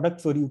product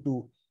for you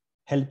to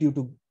help you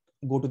to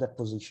go to that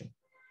position.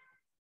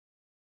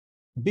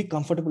 Be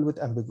comfortable with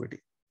ambiguity.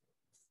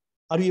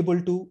 Are you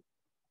able to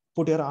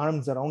put your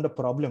arms around a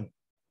problem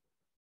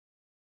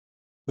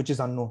which is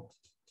unknown?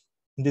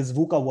 In this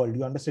VUCA world,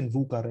 you understand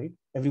VUCA, right?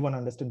 Everyone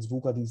understands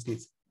VUCA these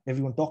days.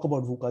 Everyone talk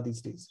about VUCA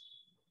these days.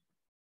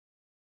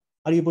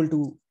 Are you able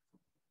to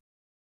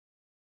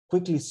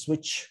quickly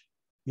switch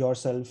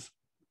yourself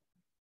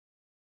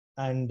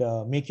and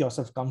make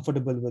yourself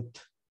comfortable with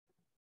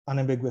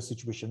unambiguous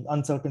situations,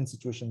 uncertain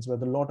situations where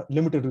there are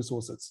limited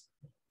resources?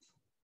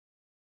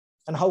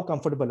 And how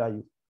comfortable are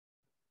you?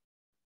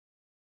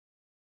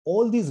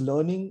 All these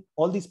learning,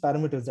 all these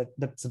parameters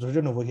that's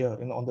written over here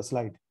on the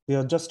slide, they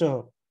are just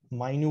a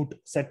minute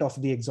set of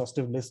the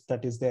exhaustive list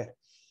that is there.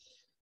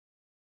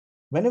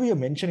 Whenever you're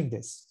mentioning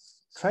this,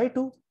 try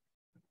to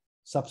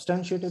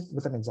substantiate it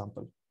with an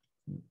example.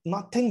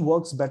 Nothing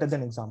works better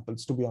than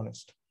examples, to be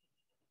honest.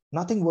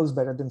 Nothing works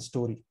better than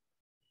story.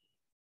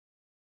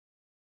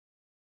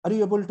 Are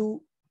you able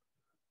to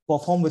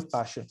perform with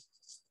passion?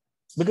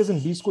 Because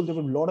in B school, there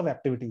were a lot of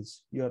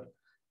activities.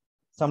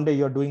 Someday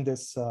you're doing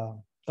this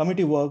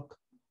committee work.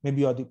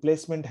 Maybe you're the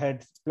placement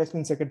head,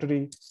 placement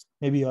secretary.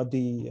 Maybe you're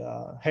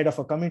the head of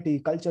a committee,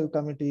 cultural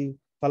committee,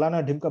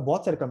 falana dhimka,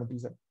 bahut sare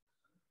committees.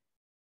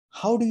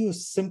 How do you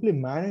simply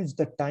manage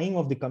the time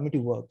of the committee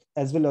work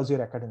as well as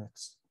your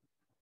academics?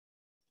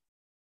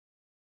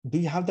 Do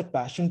you have the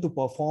passion to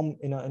perform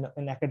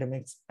in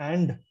academics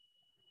and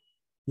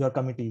your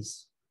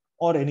committees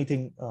or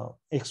anything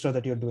extra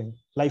that you're doing,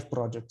 life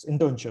projects,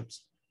 internships,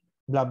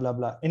 blah, blah,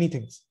 blah,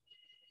 anything?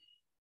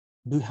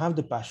 Do you have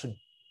the passion?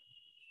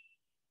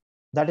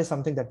 That is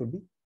something that will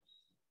be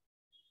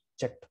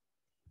checked.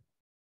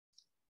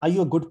 Are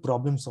you a good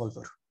problem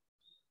solver?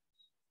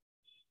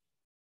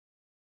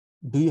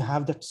 Do you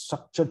have that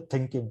structured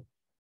thinking?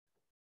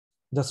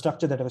 The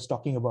structure that I was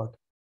talking about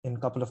in a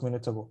couple of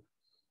minutes ago.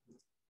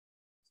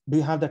 Do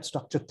you have that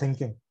structured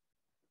thinking?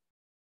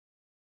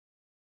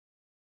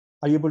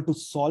 Are you able to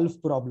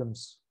solve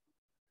problems?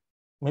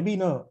 Maybe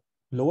in a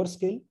lower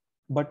scale,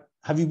 but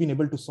have you been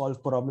able to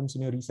solve problems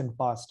in your recent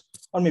past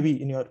or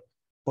maybe in your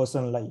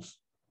personal life?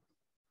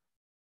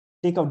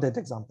 Take out that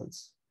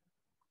examples.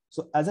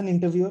 So as an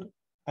interviewer,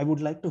 I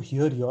would like to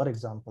hear your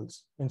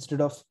examples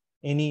instead of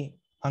any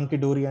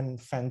hunky-dory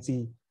and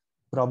fancy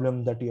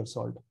problem that you have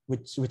solved,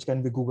 which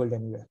can be Googled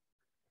anywhere.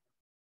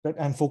 Right?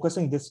 I'm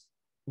focusing this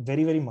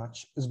very, very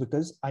much is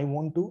because I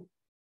want to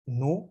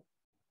know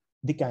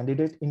the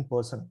candidate in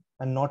person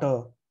and not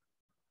a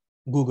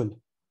Google.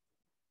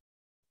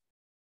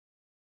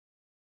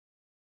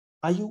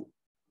 Are you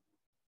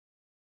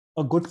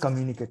a good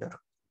communicator?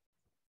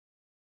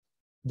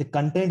 The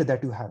content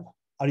that you have,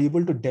 are you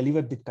able to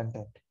deliver the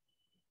content?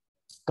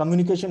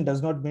 Communication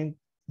does not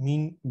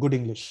mean good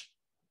English.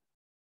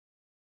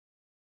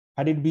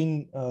 Had it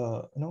been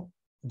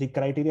the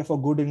criteria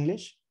for good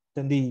English,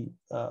 then the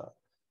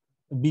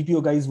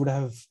BPO guys would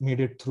have made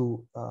it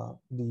through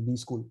the B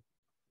school,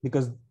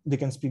 because they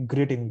can speak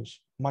great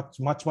English, much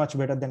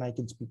better than I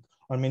can speak,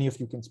 or many of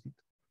you can speak,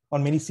 or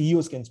many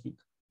CEOs can speak.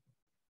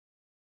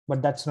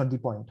 But that's not the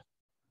point.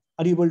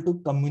 Are you able to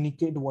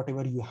communicate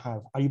whatever you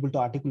have? Are you able to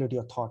articulate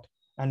your thought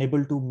and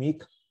able to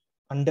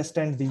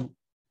understand the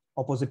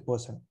opposite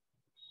person?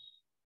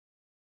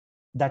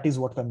 That is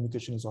what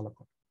communication is all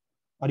about.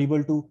 Are you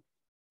able to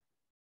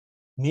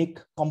make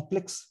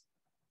complex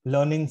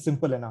learning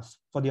simple enough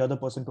for the other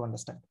person to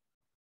understand?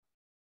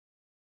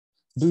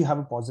 Do you have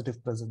a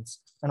positive presence,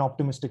 an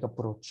optimistic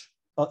approach,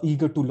 an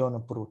eager to learn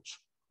approach?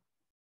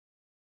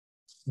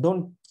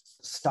 Don't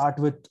start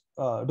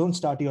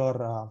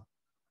your,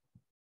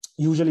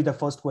 usually the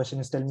first question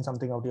is tell me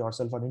something about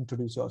yourself or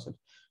introduce yourself.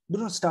 Do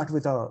not start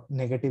with a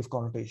negative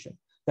connotation.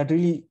 That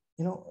really,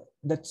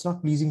 that's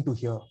not pleasing to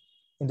hear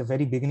in the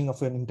very beginning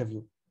of an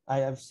interview.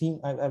 I've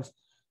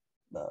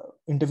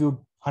interviewed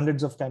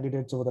hundreds of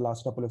candidates over the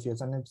last couple of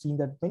years, and I've seen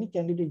that many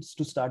candidates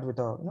to start with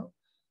a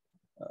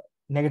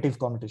negative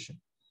connotation.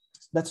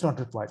 That's not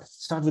required.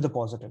 Start with a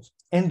positive,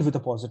 end with a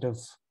positive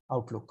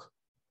outlook.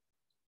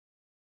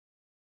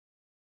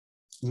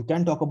 You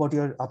can talk about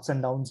your ups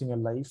and downs in your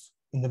life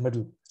in the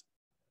middle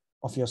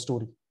of your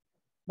story,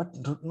 but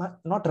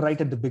not right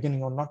at the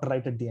beginning or not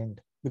right at the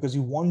end, because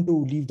you want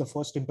to leave the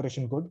first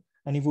impression good,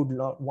 and you would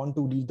want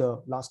to leave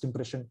the last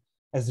impression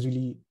as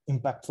really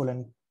impactful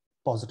and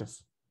positive.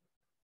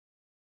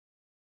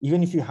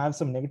 Even if you have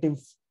some negative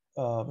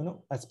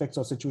aspects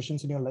or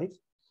situations in your life,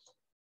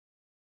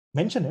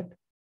 mention it,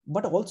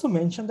 but also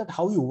mention that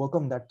how you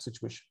overcome that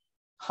situation,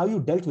 how you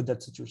dealt with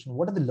that situation,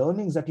 what are the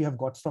learnings that you have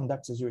got from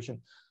that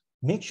situation.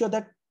 Make sure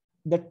that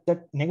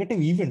that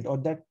negative event or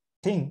that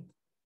thing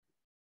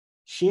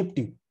shaped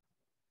you.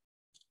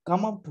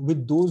 Come up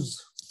with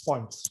those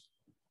points,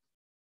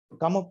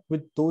 come up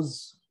with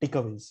those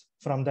takeaways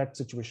from that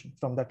situation,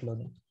 from that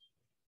learning,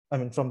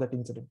 from that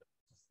incident.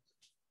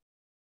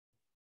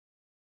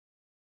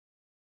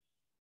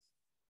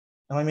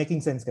 Am I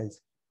making sense, guys?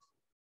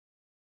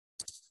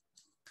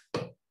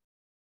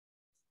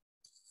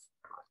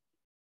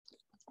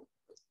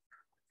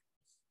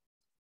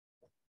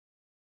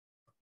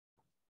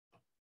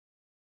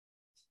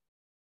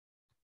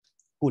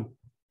 Cool.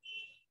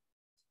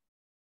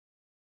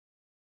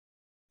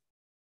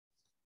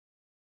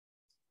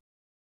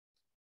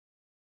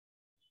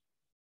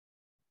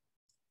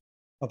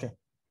 Okay.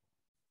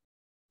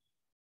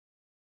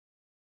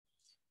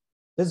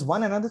 There's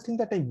another thing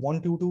that I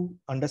want you to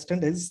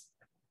understand is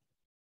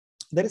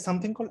there is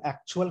something called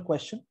actual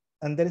question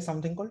and there is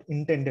something called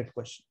intended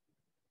question.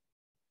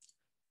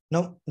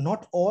 Now,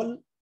 not all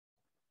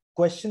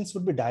questions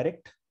would be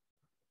direct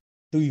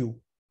to you.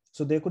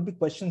 So there could be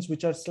questions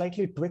which are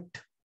slightly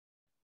tweaked,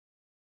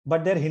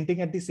 but they're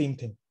hinting at the same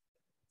thing.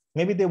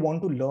 Maybe they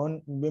want to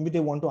learn, maybe they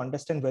want to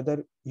understand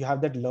whether you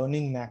have that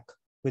learning knack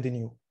within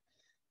you.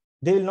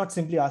 They will not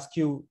simply ask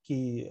you, do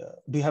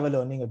you have a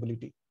learning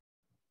ability?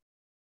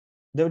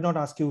 They would not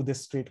ask you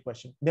this straight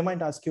question. They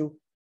might ask you,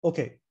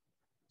 okay,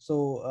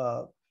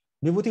 so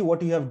Vibhuti,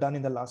 what you have done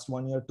in the last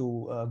 1 year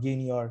to gain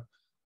your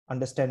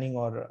understanding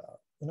or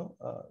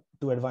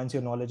to advance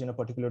your knowledge in a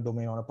particular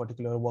domain or a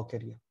particular work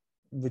area,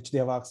 which they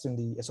have asked in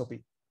the SOP.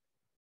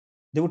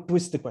 They would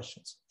twist the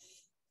questions.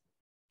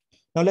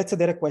 Now, let's say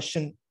there a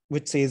question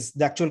which says,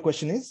 the actual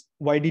question is,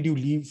 why did you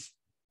leave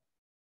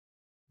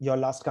your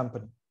last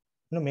company?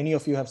 Many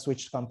of you have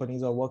switched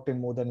companies or worked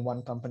in more than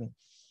one company.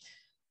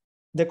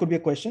 There could be a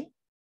question,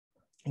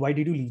 why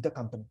did you leave the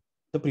company,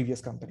 the previous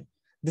company?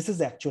 This is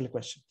the actual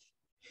question.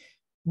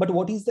 But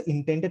what is the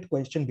intended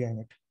question behind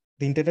it?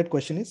 The intended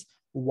question is,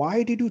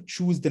 why did you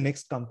choose the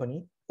next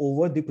company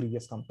over the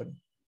previous company?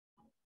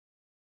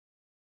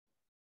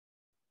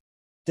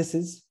 This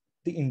is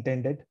the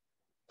intended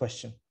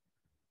question.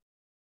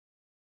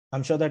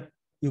 I'm sure that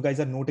you guys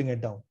are noting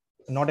it down.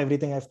 Not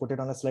everything I've put it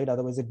on a slide,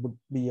 otherwise it would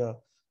be a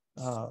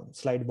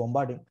slide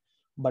bombarding,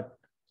 but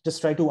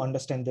just try to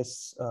understand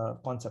this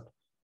concept.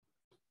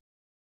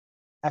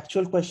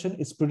 Actual question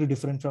is pretty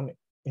different from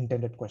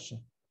intended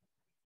question.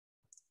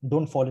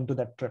 Don't fall into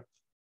that trap.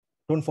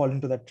 Don't fall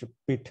into that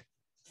pit.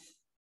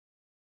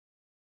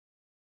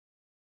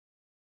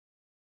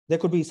 There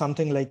could be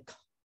something like,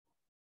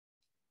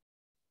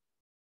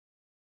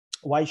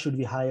 why should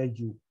we hire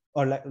you?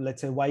 Or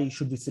let's say, why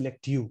should we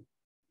select you,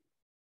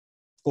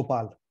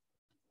 Gopal?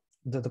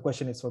 The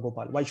question is for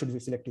Gopal. Why should we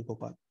select you,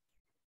 Gopal?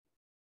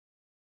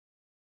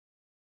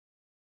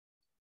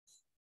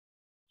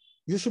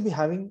 You should be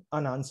having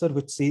an answer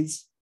which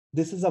says,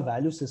 this is a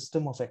value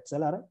system of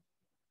XLRI.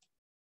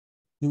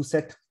 You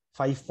set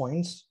 5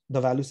 points,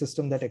 the value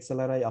system that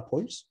XLRI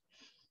upholds.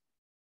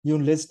 You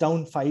list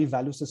down 5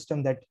 value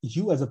system that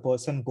you as a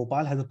person,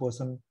 Gopal as a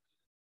person,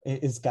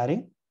 is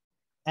carrying.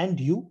 And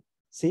you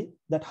say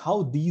that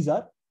how these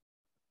are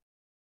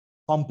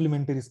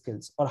complementary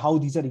skills or how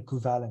these are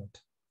equivalent.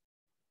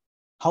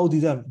 How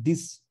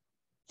these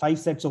 5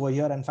 sets over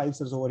here and 5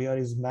 sets over here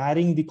is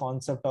marrying the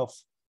concept of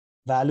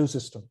value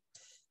system.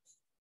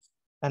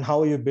 And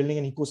how are you building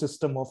an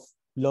ecosystem of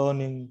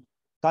learning,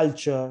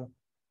 culture,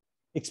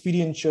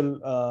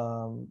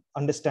 experiential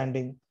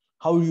understanding?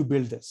 How do you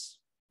build this?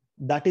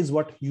 That is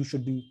what you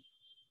should be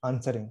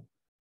answering.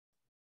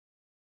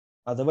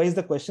 Otherwise,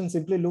 the question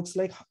simply looks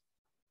like,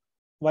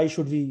 why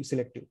should we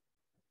select you?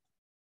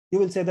 You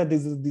will say that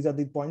these are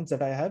the points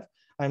that I have.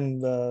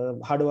 I'm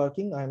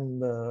hardworking,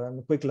 I'm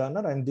a quick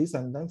learner, I'm this,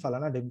 and then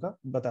falana dimka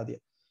bata diya.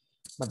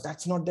 But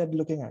that's not what they're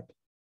looking at.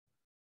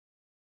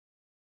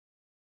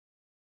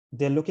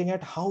 They're looking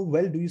at how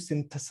well do you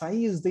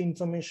synthesize the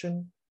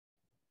information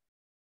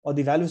or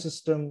the value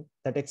system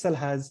that Excel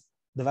has,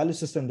 the value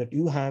system that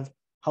you have.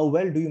 How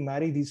well do you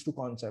marry these two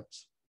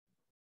concepts?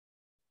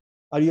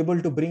 Are you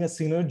able to bring a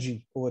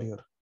synergy over here?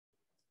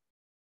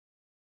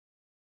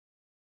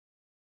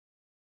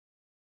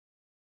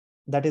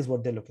 That is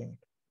what they're looking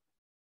at.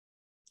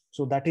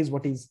 So that is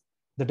what is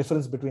the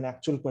difference between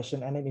actual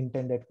question and an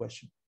intended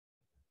question.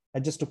 I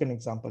just took an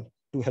example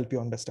to help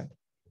you understand.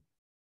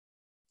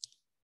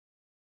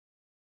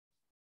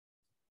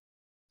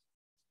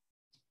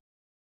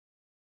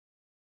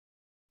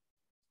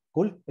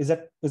 Cool. Is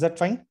that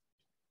fine?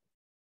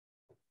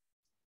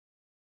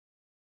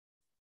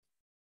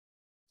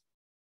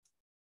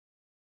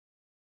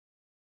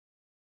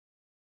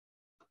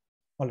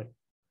 All right.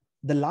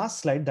 The last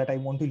slide that I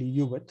want to leave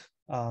you with,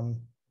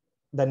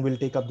 then we'll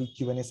take up the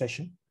Q&A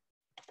session.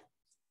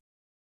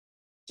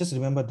 Just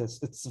remember this,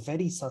 it's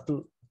very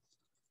subtle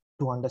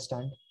to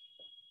understand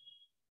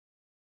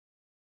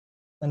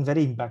and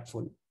very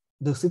impactful.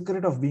 the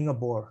secret of being a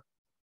bore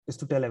is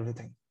to tell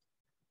everything.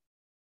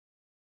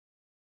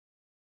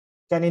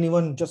 Can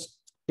anyone just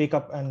take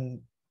up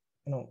and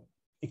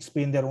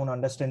explain their own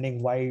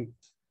understanding? Why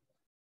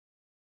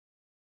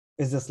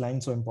is this line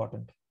so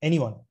important?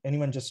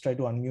 Anyone just try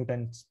to unmute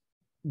and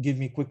give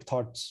me quick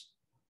thoughts.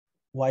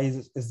 Why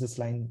is this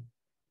line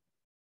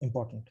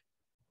important?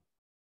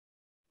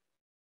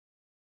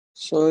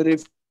 Sir,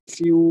 if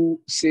you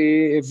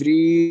say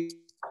everything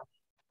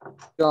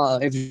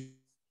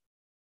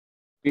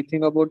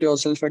about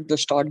yourself at the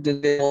start,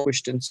 then there are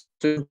questions.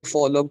 So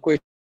follow-up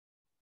question.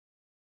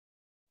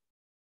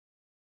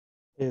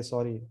 Hey,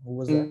 sorry, who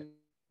was that?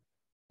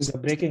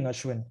 You're breaking,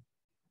 Ashwin.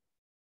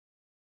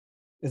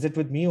 Is it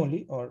with me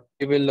only, or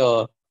They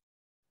will.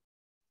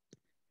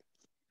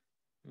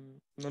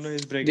 No,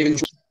 he's breaking. They will.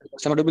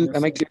 Am I audible?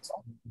 Am I clear?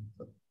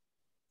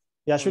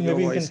 yeah, Ashwin, Your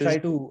maybe you can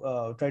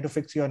voice try to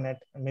fix your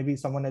net. Maybe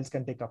someone else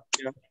can take up.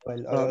 Yeah. Well,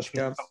 Ashwin.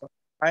 Yeah.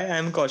 Hi,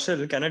 I'm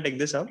Kaushal. Can I take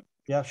this up?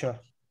 Yeah, sure.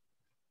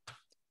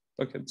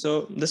 Okay.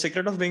 So the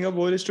secret of being a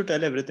bore is to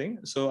tell everything.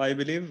 So I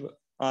believe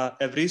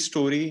every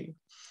story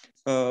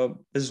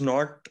is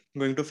not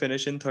going to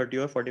finish in 30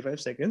 or 45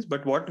 seconds.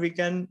 But what we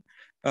can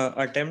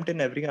attempt in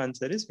every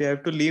answer is we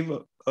have to leave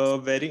a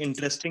very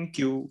interesting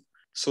cue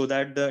so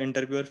that the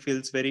interviewer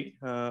feels very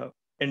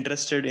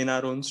interested in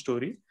our own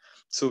story.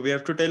 So we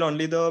have to tell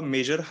only the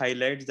major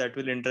highlights that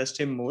will interest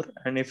him more.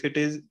 And if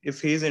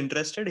he is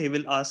interested, he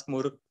will ask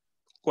more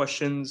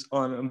questions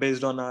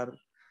based on our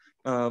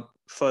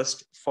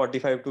first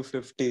 45 to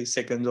 50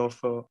 seconds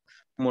of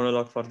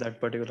monologue for that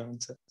particular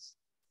answer.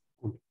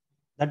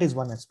 That is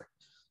one aspect.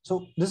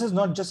 So this is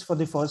not just for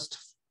the first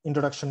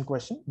introduction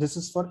question. This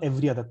is for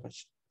every other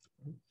question.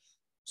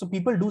 So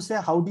people do say,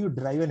 how do you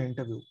drive an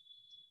interview?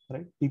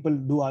 Right? People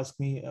do ask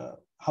me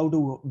how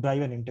to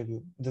drive an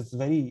interview. This is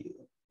very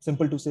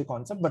simple to say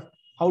concept, but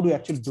how do you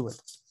actually do it?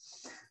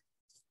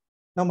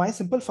 Now, my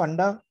simple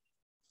funda,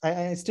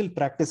 I still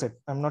practice it.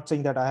 I'm not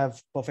saying that I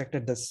have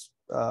perfected this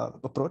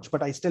approach,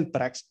 but I still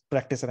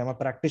practice it. I'm a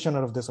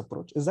practitioner of this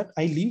approach. Is that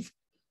I leave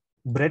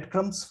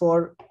breadcrumbs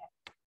for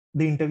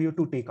the interview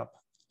to take up.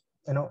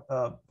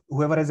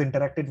 Whoever has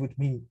interacted with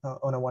me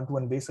on a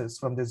one-to-one basis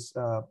from this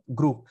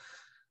group,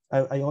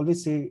 I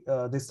always say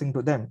this thing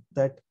to them,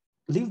 that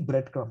leave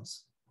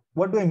breadcrumbs.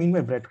 What do I mean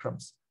by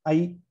breadcrumbs?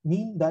 I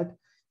mean that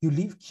you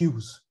leave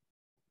cues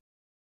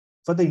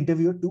for the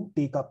interviewer to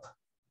take up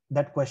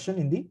that question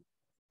in the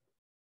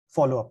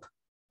follow-up.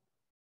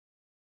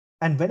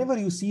 And whenever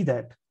you see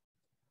that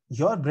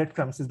your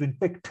breadcrumbs has been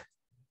picked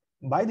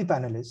by the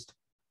panelist,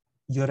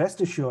 you're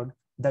rest assured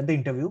that the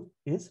interview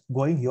is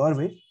going your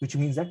way, which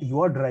means that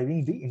you are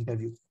driving the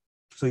interview.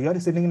 So you are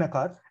sitting in a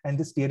car and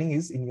the steering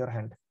is in your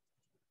hand,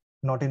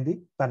 not in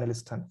the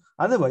panelist's hand.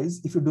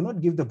 Otherwise, if you do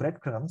not give the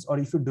breadcrumbs, or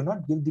if you do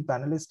not give the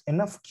panelist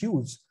enough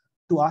cues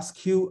to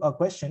ask you a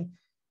question,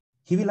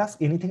 he will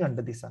ask anything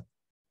under the sun.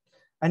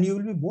 And you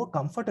will be more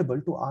comfortable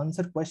to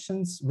answer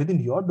questions within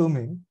your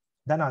domain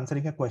than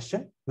answering a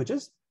question which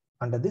is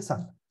under the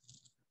sun.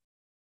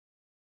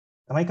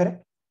 Am I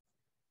correct?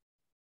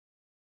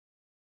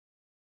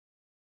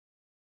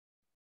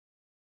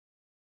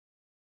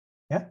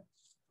 Yeah.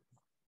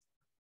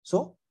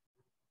 So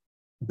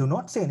do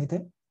not say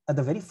anything at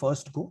the very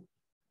first go.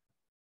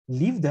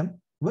 Leave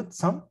them with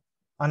some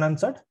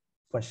unanswered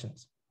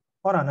questions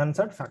or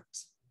unanswered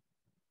facts.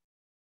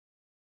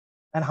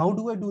 And how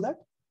do I do that?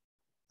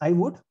 I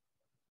would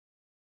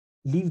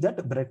leave that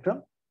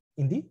breadcrumb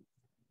in the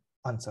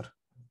answer.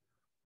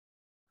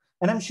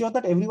 And I'm sure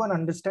that everyone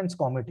understands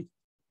comedy.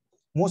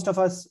 Most of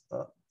us,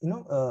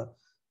 do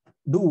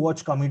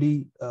watch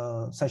comedy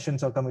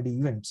sessions or comedy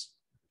events.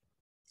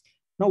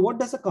 Now, what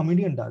does a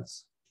comedian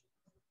does?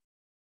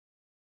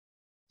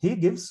 He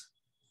gives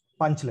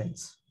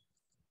punchlines.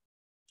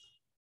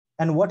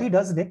 And what he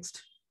does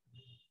next,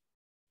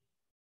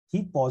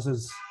 he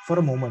pauses for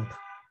a moment.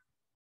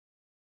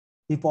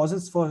 He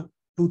pauses for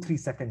 2-3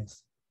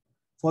 seconds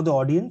for the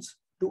audience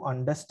to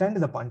understand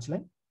the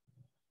punchline,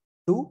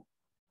 to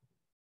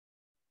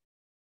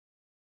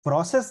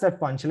process that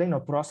punchline or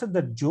process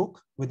that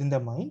joke within their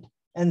mind,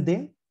 and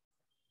then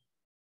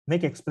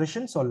make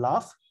expressions or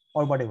laugh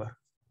or whatever.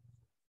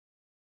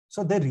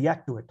 So they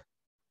react to it.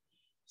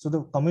 So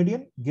the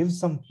comedian gives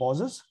some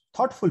pauses,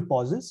 thoughtful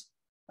pauses.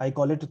 I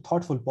call it a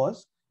thoughtful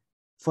pause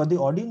for the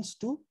audience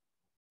to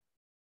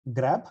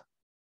grab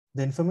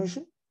the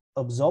information,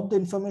 absorb the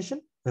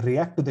information,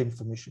 react to the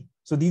information.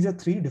 So these are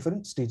 3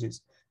 different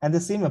stages. And the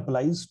same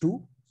applies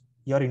to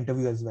your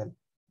interview as well.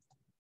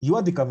 You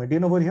are the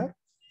comedian over here.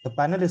 The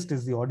panelist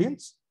is the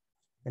audience,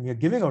 and you're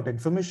giving out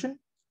information.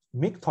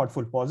 Make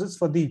thoughtful pauses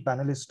for the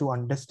panelist to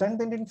understand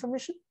the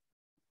information,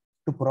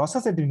 to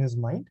process it in his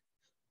mind,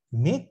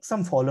 make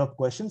some follow-up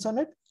questions on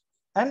it,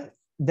 and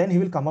then he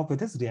will come up with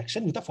his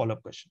reaction with a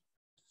follow-up question.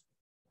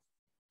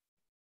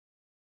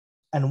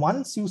 And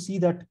once you see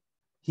that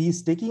he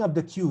is taking up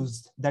the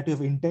cues that you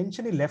have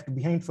intentionally left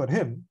behind for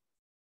him,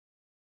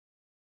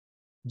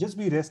 just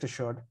be rest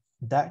assured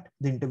that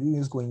the interview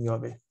is going your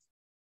way.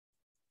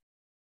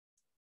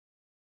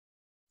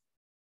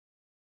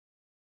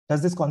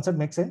 Does this concept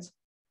make sense?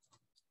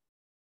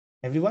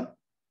 Everyone?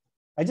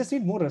 I just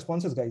need more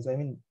responses, guys. I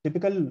mean,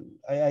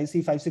 I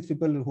see 5-6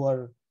 people who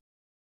are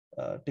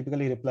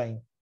typically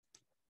replying.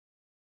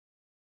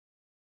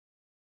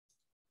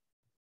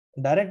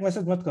 Direct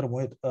message mat karo,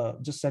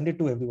 Mohit. Just send it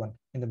to everyone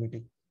in the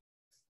meeting.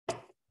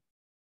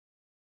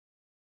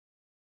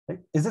 Right?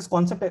 Is this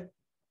concept,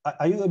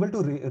 are you able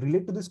to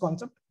relate to this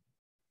concept?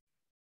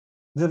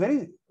 It's a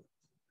very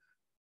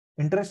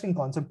interesting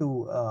concept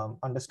to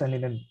understand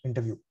in an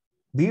interview.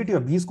 Be it your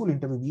B school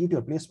interview, be it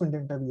your placement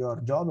interview,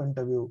 or job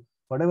interview,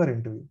 whatever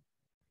interview.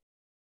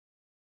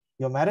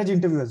 Your marriage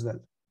interview as well.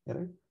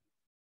 Right?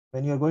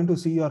 When you're going to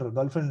see your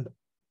girlfriend,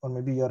 or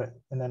maybe you're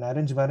in an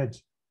arranged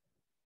marriage,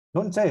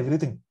 don't say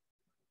everything.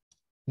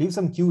 Leave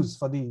some cues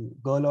for the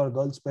girl or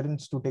girl's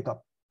parents to take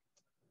up.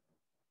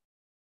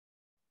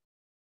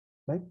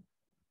 Right?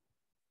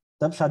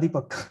 Tab shadi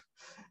pakka.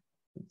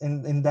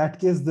 In that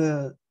case,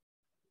 the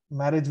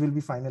marriage will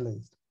be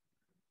finalized.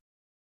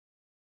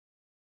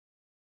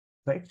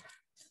 Right?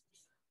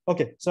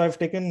 Okay, so I've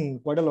taken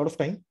quite a lot of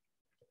time,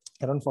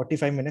 around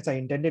 45 minutes. I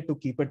intended to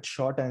keep it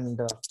short and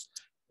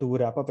to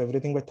wrap up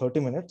everything by 30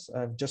 minutes.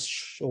 I've just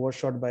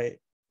overshot by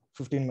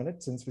 15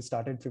 minutes since we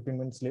started 15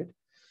 minutes late.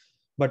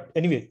 But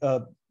anyway,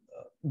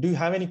 do you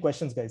have any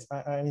questions, guys?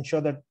 I'm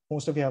sure that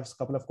most of you have a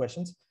couple of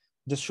questions.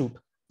 Just shoot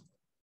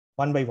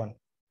one by one.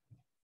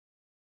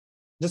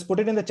 Just put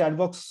it in the chat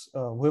box.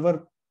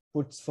 Whoever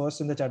puts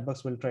first in the chat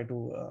box will try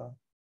to,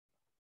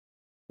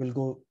 will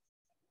go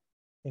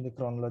in the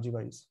chronology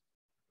wise,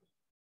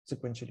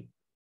 sequentially.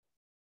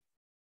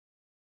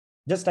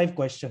 Just type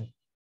question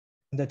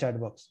in the chat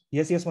box.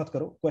 Yes, yes, mat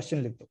karo.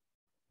 Question likh do.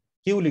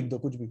 Q likh do,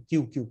 kuch bhi.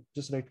 Q.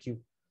 Just write Q.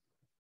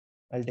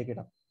 I'll take it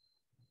up.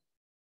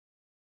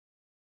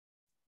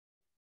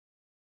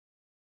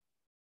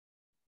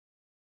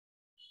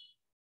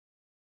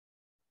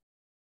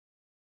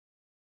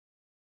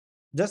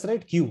 Just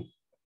write Q.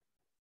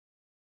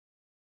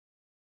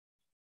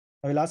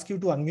 I will ask you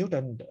to unmute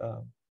and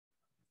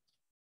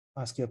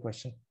ask your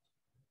question.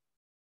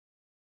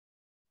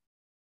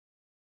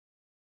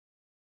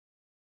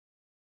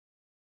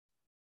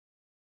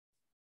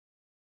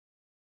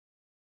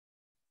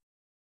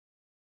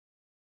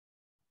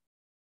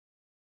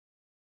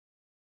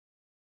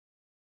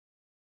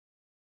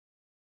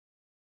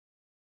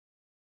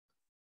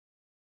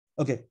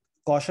 Okay,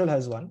 Kaushal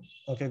has one.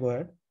 Okay, go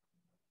ahead.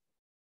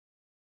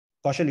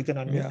 Kaushal, you can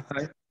unmute. Yeah,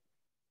 hi.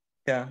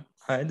 Yeah,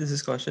 hi, this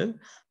is Kaushal.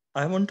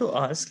 I want to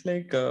ask,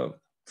 like,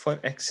 for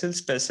Excel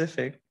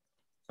specific,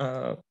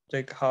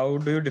 like, how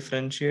do you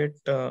differentiate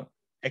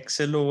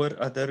Excel over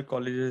other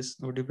colleges?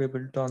 Would you be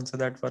able to answer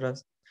that for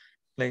us?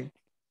 Like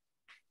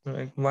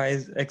why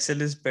is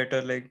Excel is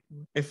better? Like,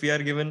 if we are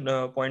given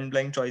point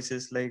blank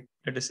choices, like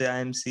let us say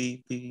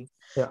IMC, P,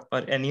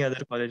 or any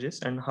other colleges,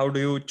 and how do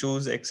you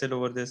choose Excel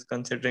over this,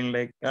 considering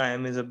like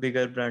IIM is a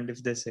bigger brand,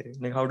 if they say,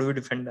 like, how do you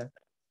defend that?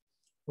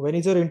 When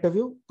is your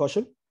interview,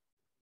 Kaushal?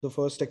 The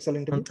first Excel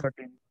interview?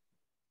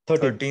 On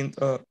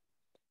 13th.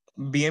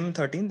 BM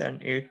 13th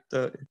and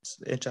 8th,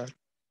 it's HR.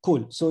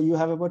 Cool. So you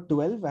have about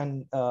 12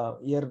 and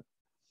year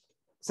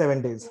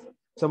 7 days.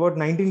 So about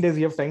 19 days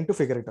you have time to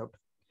figure it out.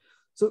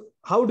 So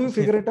how do you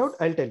figure it out?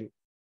 I'll tell you.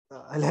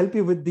 I'll help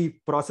you with the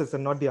process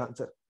and not the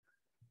answer.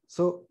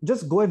 So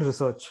just go and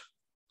research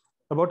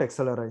about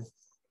XLRI.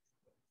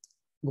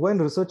 Go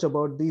and research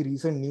about the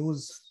recent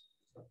news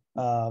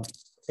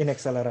in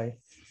XLRI.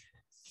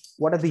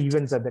 What are the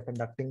events that they're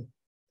conducting?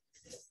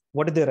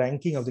 What is the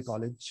ranking of the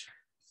college?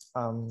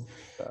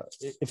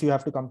 If you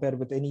have to compare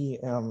with any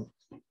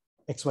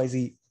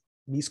XYZ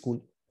B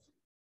school,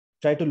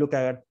 try to look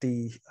at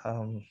the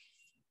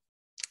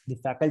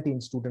faculty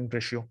and student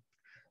ratio,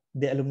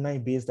 the alumni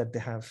base that they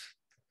have.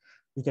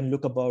 You can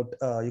look about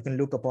you can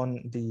look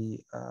upon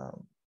the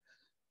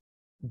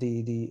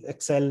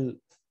Excel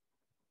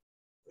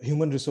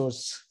human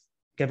resource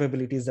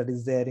capabilities that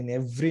is there in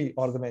every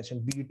organization.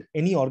 Be it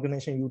any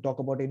organization, you talk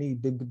about any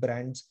big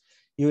brands,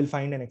 you will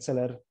find an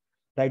Exceller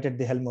right at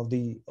the helm of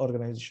the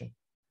organization,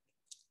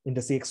 in the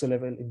CXO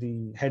level, in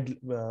the head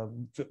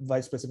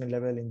vice president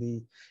level, in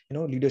the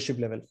leadership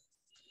level.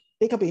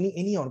 Take up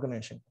any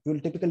organization, you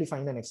will typically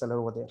find an Exceller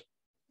over there,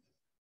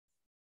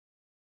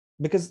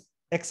 because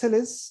Excel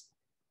is,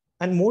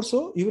 and more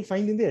so you will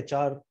find in the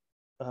HR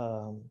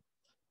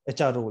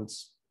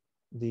roles,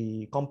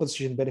 the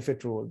compensation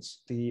benefit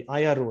roles, the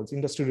IR roles,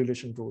 industry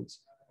relation roles,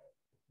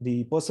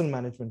 the person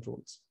management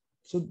roles.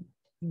 So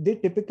they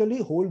typically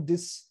hold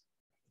this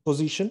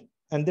position,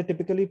 and they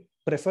typically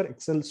prefer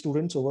Excel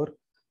students over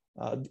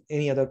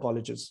any other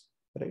colleges,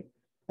 right?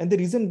 And the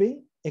reason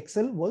being,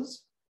 Excel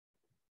was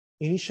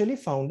initially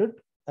founded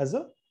as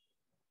a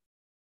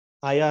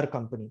IR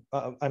company,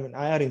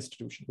 IR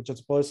institution, which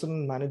is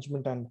person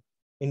management and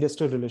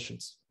industrial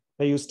relations.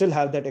 Where you still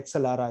have that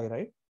XLRI,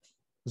 right?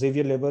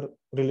 Xavier Labor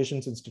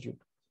Relations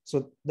Institute.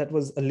 So that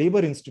was a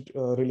labor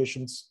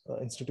relations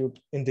institute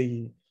in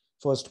the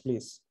first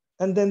place.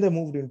 And then they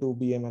moved into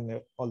BM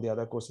and all the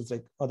other courses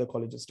like other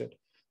colleges did.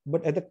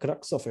 But at the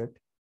crux of it,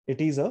 it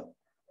is a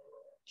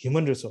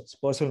human resource,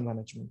 personal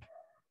management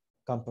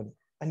company.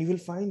 And you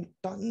will find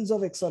tons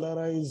of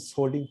XLRIs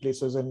holding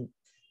places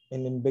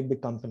in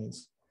big companies.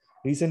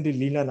 Recently,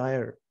 Leela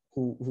Nair,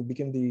 who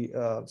became the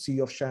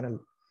CEO of Chanel,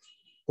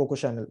 Coco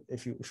Chanel,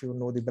 if you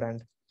know the brand.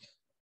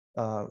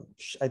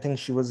 I think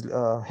she was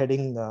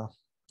heading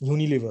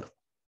Unilever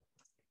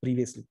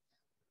previously.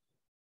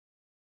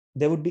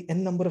 There would be n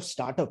number of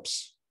startups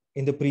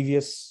in the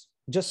previous,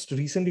 just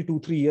recently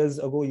 2-3 years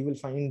ago, you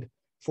will find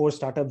 4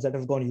 startups that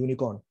have gone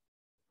unicorn.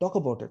 Talk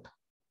about it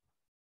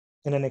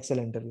in an Excel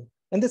interview.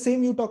 And the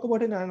same you talk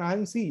about in an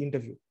IMC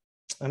interview.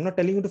 I'm not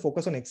telling you to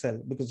focus on Excel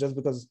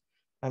because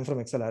I'm from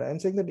XLRI.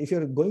 I'm saying that if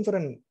you're going for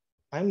an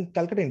IIM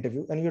Calcutta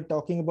interview and you're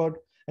talking about,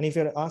 and if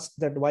you're asked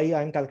that why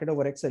IIM Calcutta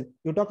over Excel,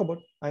 you talk about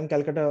IIM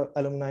Calcutta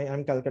alumni,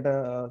 IIM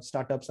Calcutta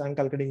startups, IIM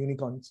Calcutta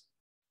unicorns.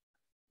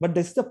 But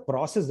this is the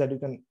process that you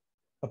can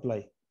apply.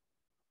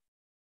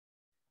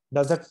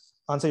 Does that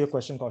answer your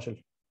question, Kaushal?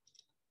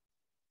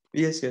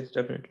 Yes,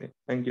 definitely.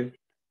 Thank you.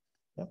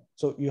 Yeah.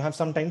 So you have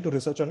some time to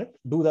research on it.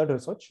 Do that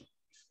research,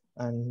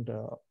 and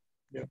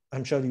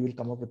I'm sure you will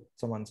come up with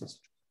some answers.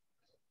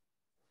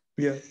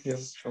 Yeah,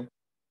 sure.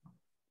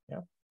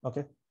 Yeah.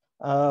 Okay.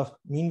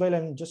 Meanwhile,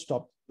 I'm just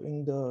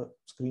stopping the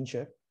screen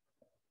share.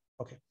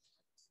 Okay.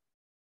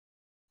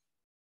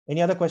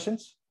 Any other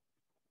questions?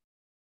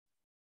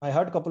 I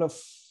heard a couple of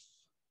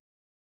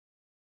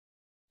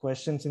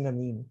questions in the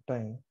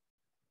meantime.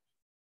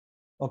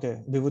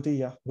 Okay, Vibhuti,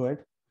 yeah, go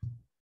ahead.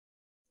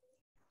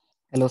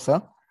 Hello,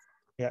 sir.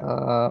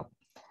 Yeah.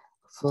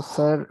 So,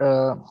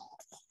 sir,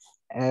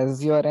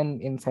 as you are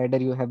an insider,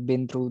 you have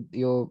been through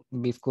your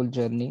B school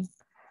journey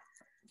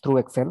through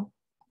Excel.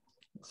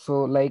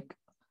 So, like,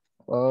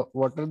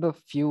 what are the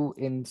few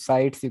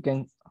insights you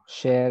can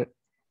share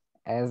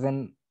as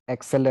an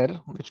Exceller,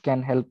 which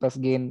can help us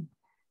gain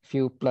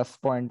few plus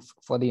points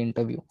for the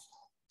interview?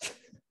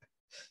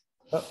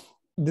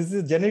 This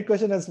is a generic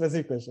question or a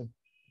specific question?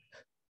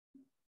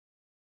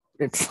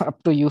 It's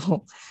up to you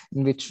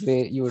in which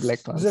way you would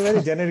like to answer. This is a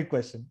very generic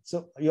question.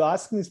 So you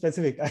ask me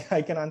specific,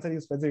 I can answer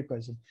you specific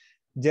question.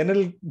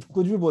 General,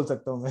 कुछ भी बोल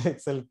सकता हूँ मैं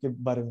Excel के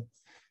बारे में.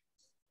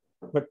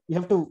 But you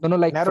have to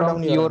like narrow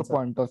from down your answer.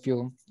 point of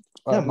view.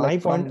 Yeah, my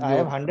point, I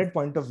have 100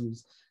 point of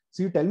views.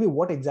 So you tell me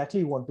what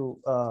exactly you want to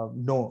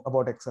know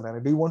about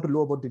XLRI. Do you want to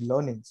know about the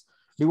learnings?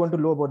 Do you want to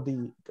know about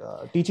the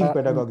teaching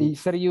pedagogy?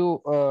 Sir,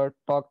 you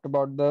talked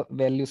about the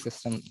value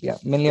system. Yeah,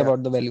 mainly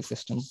about the value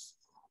system.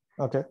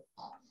 Okay.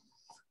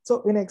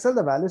 So in Excel,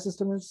 the value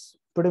system is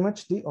pretty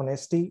much the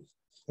honesty,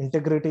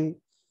 integrity,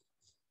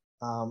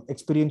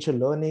 experiential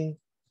learning,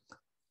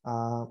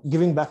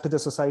 giving back to the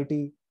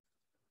society.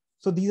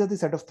 So these are the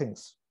set of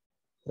things,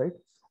 right?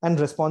 And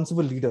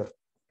responsible leader.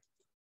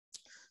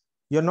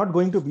 You're not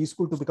going to B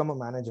school to become a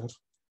manager,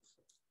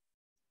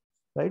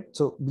 right?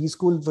 So B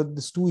school for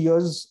this 2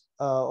 years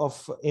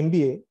of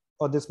MBA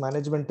or this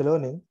management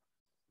learning,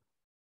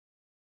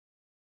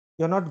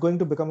 you're not going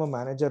to become a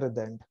manager at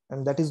the end.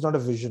 And that is not a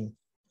vision.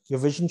 Your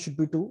vision should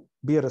be to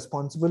be a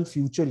responsible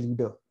future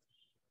leader.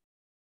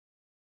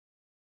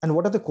 And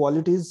what are the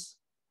qualities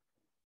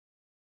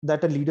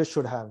that a leader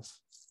should have?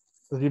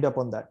 Read up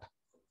on that.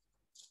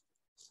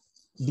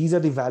 These are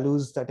the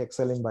values that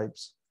Excel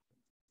imbibes.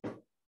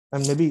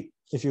 And maybe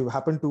if you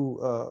happen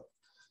to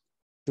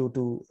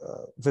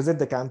visit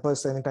the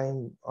campus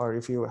anytime, or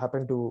if you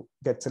happen to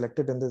get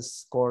selected in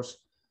this course,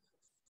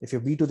 if you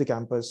be to the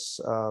campus,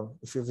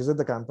 if you visit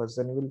the campus,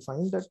 then you will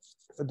find that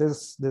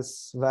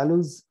this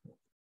values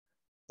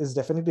is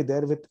definitely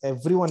there with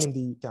everyone in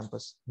the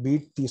campus, be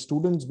it the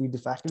students, be it the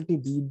faculty,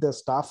 be it the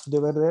staff they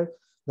were there,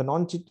 the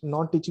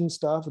non-teaching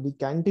staff, the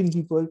canteen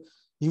people.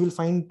 You will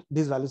find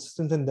these value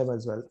systems in them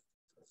as well.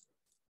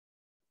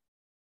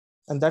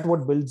 And that's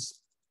what builds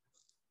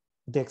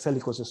the Excel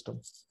ecosystem.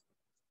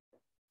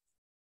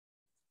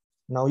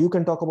 Now you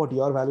can talk about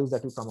your values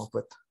that you come up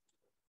with.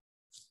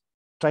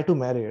 Try to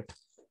marry it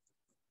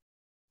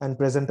and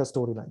present a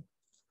storyline.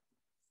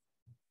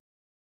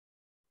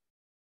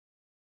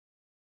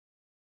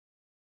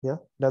 Yeah,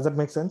 does that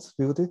make sense,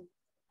 Vibhuti?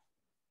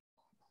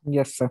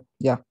 Yes, sir.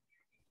 Yeah.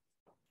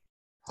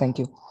 Thank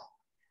you.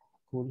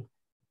 Cool.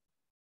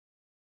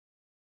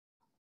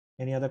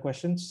 Any other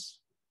questions?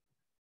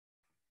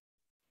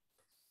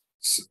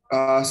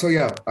 So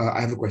yeah,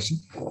 I have a question.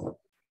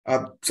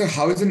 So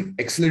how is an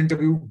Excel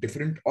interview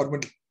different,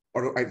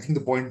 or I think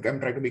the point I'm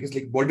trying to make is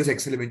like, what does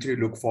Excel eventually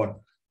look for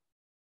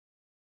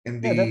in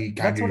the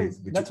candidate?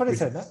 That's what I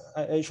said.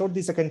 Huh? I showed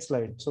the second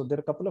slide. So there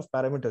are a couple of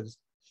parameters,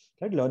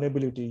 right?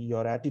 Learnability,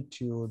 your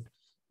attitude,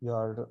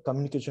 your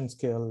communication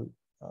skill,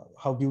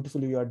 how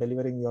beautifully you are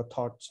delivering your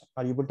thoughts.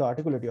 Are you able to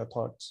articulate your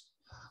thoughts?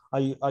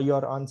 Are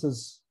your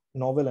answers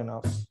novel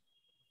enough,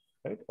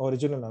 right?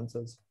 Original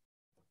answers.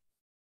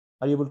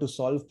 Are you able to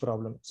solve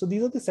problems? So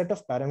these are the set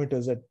of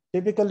parameters that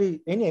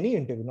typically in any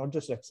interview, not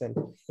just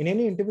Excel, in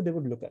any interview they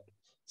would look at.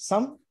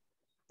 Some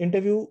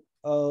interview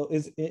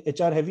is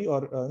HR heavy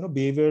or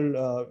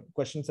behavioral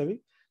questions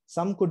heavy.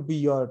 Some could be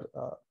your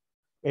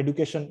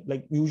education.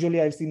 Like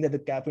usually I've seen that the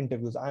CAP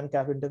interviews and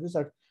CAP interviews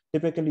are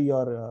typically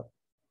your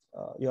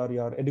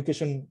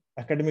education,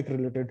 academic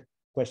related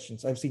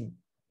questions I've seen.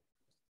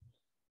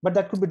 but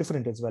that could be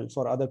different as well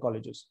for other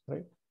colleges,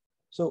 right?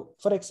 So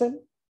for Excel,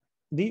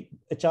 the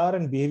HR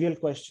and behavioral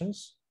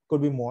questions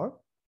could be more,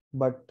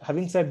 but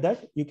having said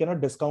that, you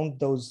cannot discount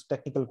those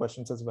technical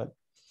questions as well.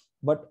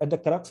 But at the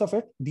crux of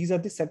it, these are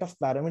the set of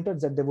parameters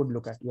that they would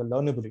look at: your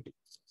learnability,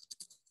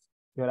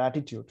 your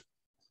attitude.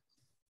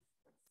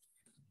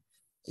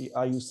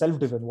 Are you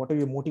self-driven? What are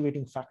your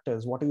motivating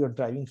factors? What are your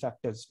driving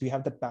factors? Do you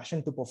have the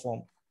passion to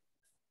perform?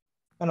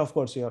 And of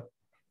course,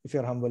 if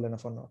you're humble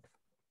enough or not.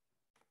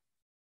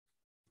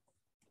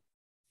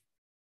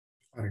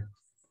 All right.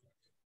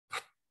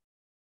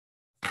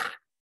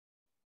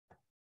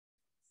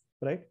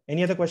 Right?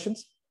 Any other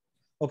questions?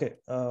 Okay.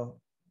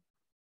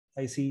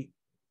 I see.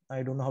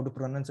 I don't know how to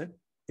pronounce it.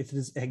 If it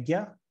is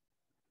Egya.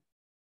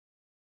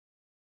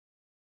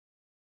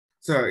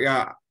 So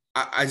yeah,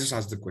 I just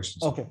asked the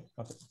question. Okay.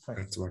 Okay. Fine.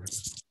 That's what it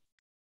is.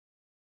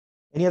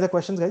 Any other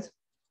questions, guys?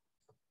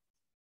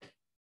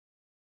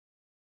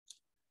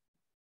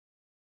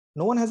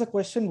 No one has a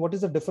question. What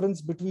is the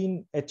difference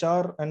between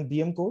HR and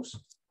BM course?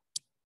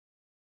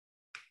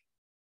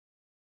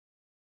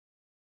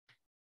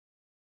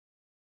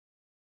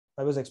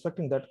 I was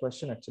expecting that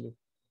question actually.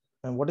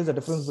 And what is the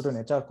difference between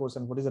HR course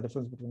and what is the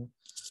difference between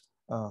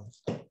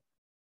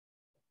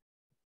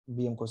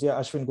BM course? Yeah,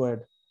 Ashwin, go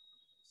ahead.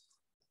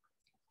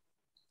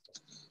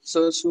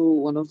 So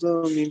one of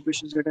the main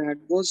questions that I had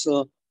was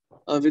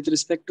with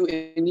respect to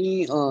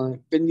any,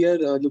 when we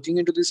are looking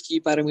into these key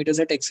parameters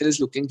that Excel is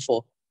looking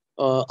for,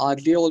 are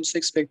they also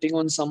expecting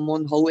on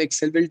someone how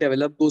Excel will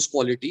develop those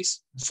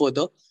qualities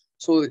further?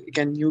 So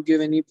can you give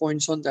any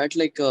points on that,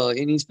 like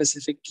any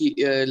specific key,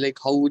 like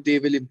how they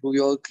will improve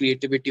your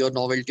creativity or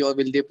novelty, or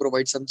will they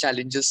provide some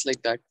challenges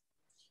like that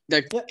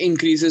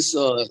increases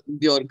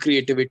your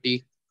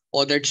creativity,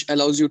 or that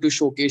allows you to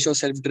showcase your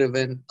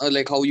self-driven,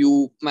 like how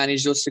you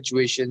manage those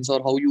situations or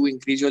how you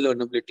increase your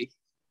learnability?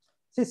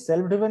 See,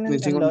 self-driven and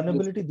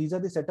learnability, these are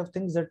the set of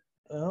things that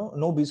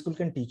no B school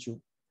can teach you.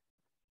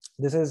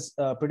 This is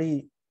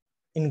pretty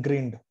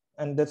ingrained,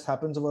 and this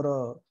happens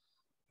over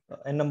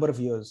a number of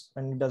years,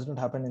 and it does not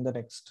happen in the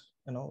next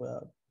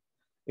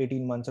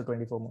 18 months or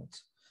 24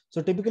 months.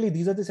 So typically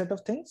these are the set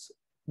of things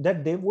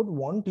that they would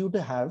want you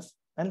to have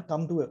and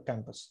come to a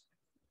campus.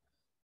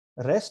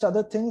 Rest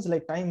other things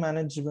like time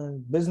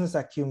management, business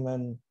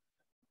acumen,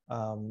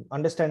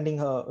 understanding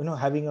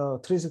having a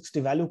 360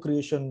 value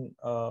creation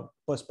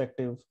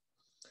perspective.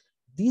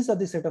 These are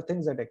the set of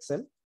things that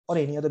Excel or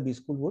any other B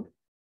school would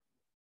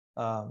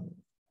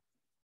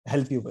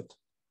help you with.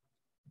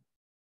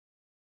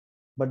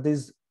 But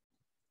these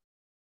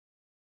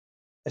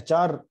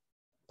HR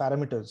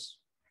parameters,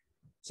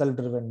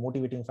 self-driven,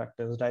 motivating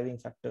factors, driving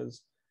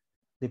factors,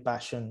 the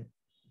passion,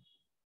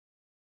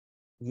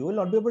 you will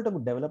not be able to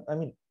develop. I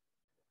mean,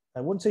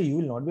 I won't say you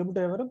will not be able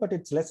to develop, but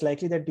it's less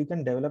likely that you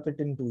can develop it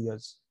in 2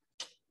 years.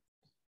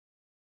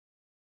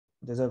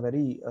 There's a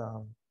very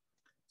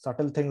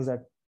subtle things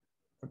that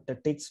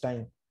takes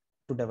time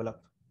to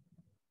develop.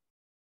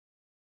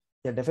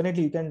 Yeah,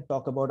 definitely you can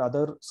talk about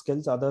other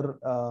skills, other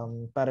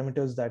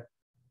parameters that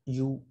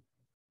you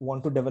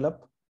want to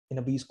develop in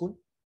a B school.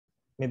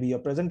 Maybe your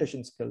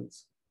presentation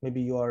skills,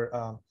 maybe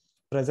your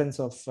presence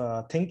of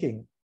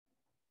thinking.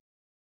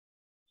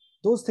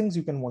 Those things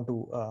you can want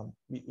to,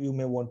 you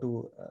may want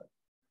to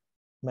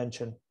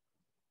mention.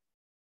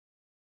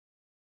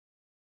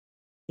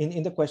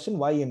 In the question,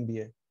 why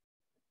MBA?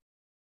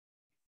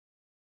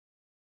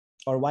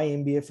 Or why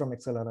MBA from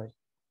XLRI?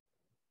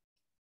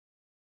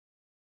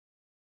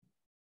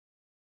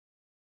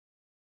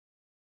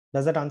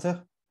 Does that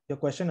answer your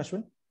question,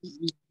 Ashwin?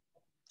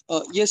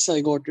 Yes,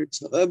 I got it.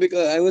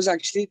 Because I was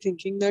actually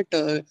thinking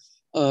that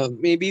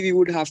maybe we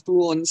would have to,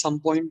 on some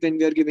point when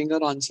we are giving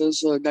our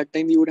answers, that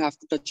time we would have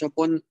to touch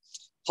upon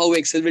how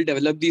Excel will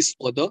develop these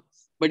further.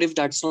 But if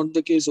that's not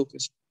the case, okay,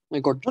 so I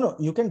got it. No,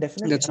 you can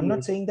definitely. I'm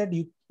not saying that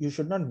you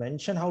should not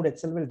mention how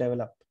Excel will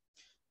develop.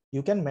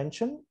 You can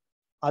mention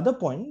other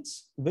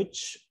points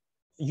which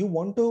you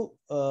want to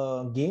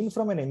gain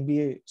from an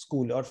MBA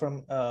school or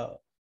from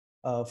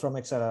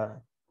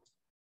XLRI.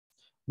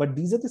 But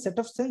these are the set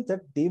of things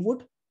that they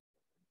would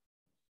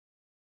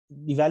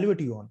evaluate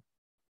you on.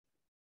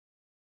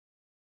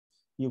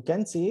 You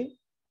can say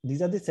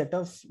these are the set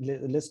of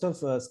list of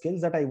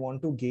skills that I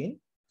want to gain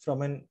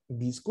from an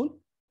B school,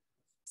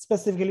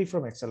 specifically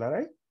from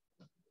XLRI,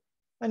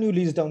 and you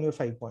list down your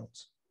 5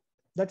 points.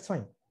 That's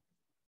fine.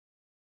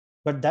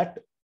 But that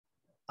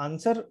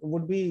answer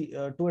would be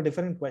to a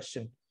different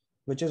question,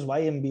 which is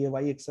why MBA,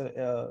 why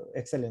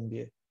Excel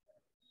MBA.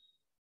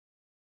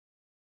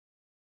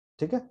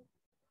 Okay?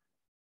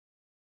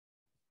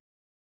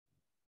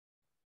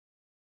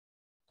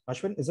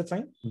 Ashwin, is it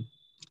fine?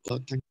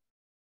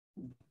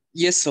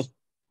 Yes, sir.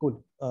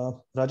 Cool.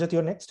 Rajat,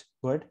 you're next.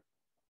 Go ahead.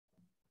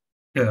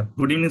 Yeah.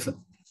 Good evening, sir.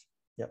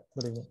 Yeah.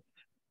 Good evening.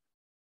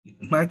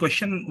 My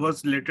question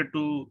was related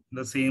to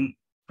the same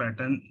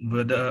pattern,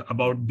 whether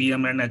about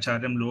BM and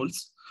HRM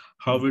roles.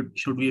 How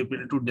should we be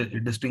able to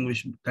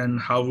distinguish, and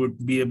how would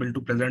we be able to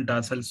present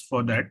ourselves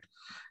for that?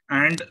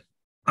 And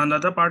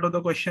another part of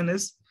the question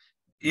is,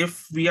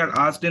 if we are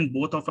asked in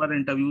both of our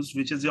interviews,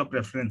 which is your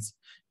preference,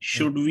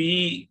 should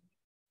we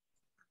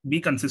be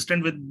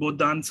consistent with both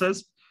the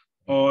answers,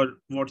 or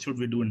what should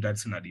we do in that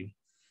scenario?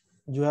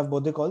 You have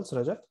both the calls,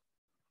 Rajat?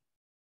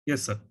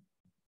 Yes, sir.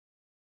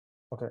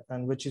 Okay.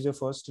 And which is your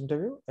first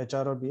interview,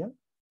 HR or BM?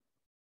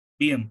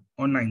 BM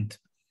on 9th.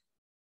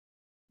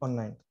 On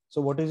 9th.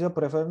 So what is your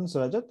preference,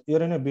 Rajat?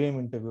 You're in a BM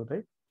interview,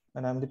 right?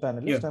 And I'm the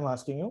panelist. Yeah. I'm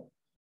asking you,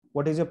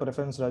 what is your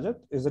preference, Rajat?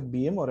 Is it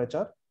BM or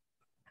HR?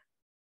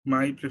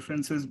 My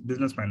preference is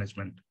business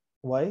management.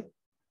 Why?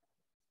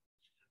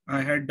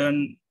 I had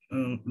done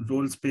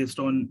roles based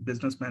on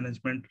business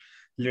management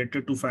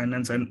related to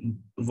finance and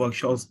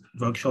workshops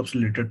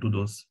related to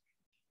those.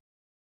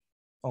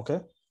 Okay.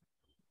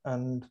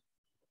 And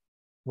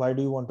why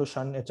do you want to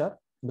shun HR?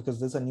 Because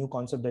this is a new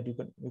concept that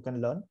you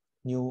can learn,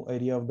 new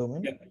area of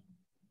domain.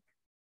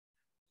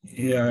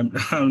 Yeah,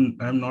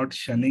 I'm not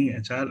shunning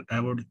HR. I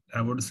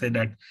would say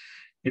that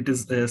it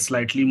is a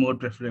slightly more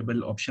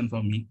preferable option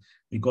for me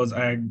because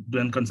I had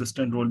done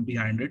consistent role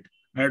behind it.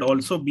 I had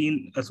also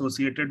been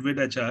associated with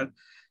HR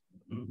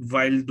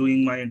while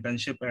doing my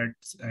internship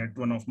at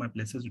one of my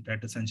places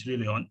at Century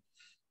Leon.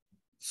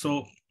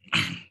 So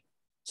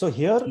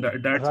here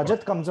that's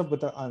Rajat comes up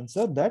with an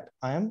answer that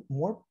I am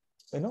more,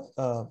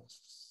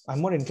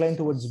 I'm more inclined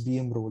towards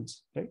BM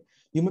roles, right?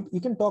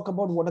 You can talk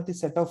about what are the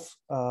set of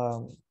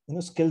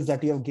skills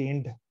that you have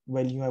gained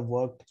while you have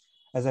worked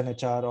as an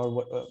HR,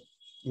 or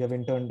you have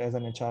interned as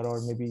an HR,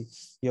 or maybe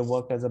you have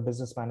worked as a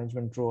business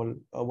management role.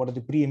 What are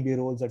the pre-MBA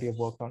roles that you have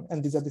worked on?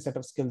 And these are the set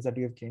of skills that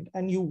you have gained,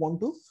 and you want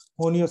to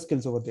hone your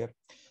skills over there.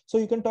 So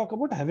you can talk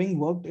about having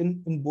worked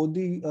in both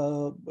the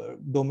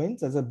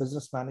domains, as a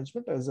business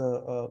management, as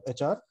a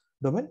HR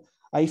domain.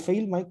 I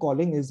feel my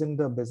calling is in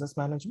the business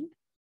management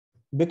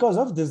because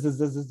of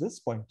this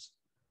points.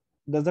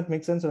 Does that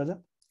make sense, Raja?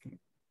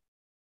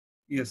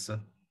 Yes, sir.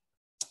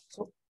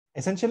 So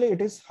essentially,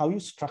 it is how you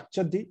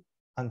structure the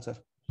answer.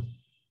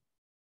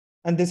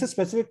 And this is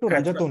specific to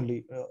Rajat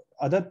only.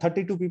 Other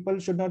 32 people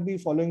should not be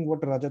following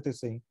what Rajat is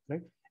saying,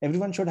 right?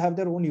 Everyone should have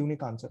their own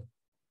unique answer.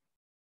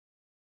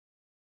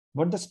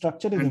 But the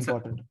structure is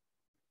important.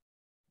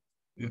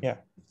 Yeah.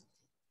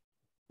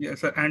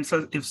 Yes, sir. And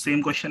sir, if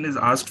same question is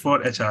asked for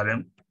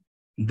HRM,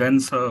 then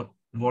sir,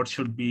 what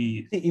should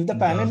be? See, if the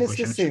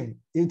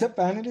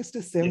panelist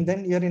is same,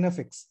 then you're in a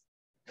fix,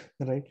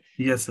 right?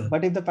 Yes, sir.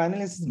 But if the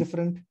panelist is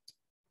different,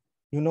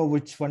 you know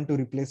which one to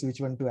replace,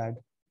 which one to add.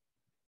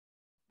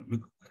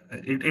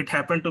 It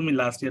happened to me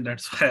last year.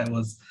 That's why I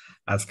was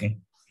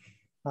asking.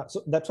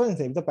 So that's why I'm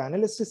saying, if the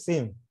panelist is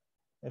same,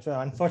 if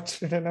you're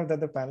unfortunate enough that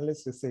the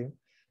panelist is same,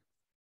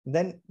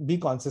 then be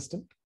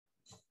consistent.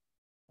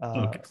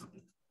 Okay.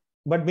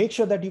 But make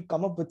sure that you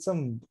come up with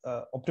some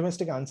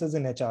optimistic answers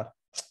in HR.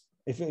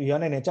 If you're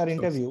on an HR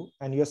interview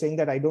and you're saying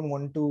that I don't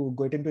want to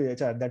go into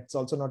HR, that's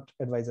also not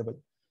advisable.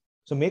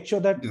 So make sure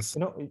that,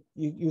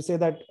 you say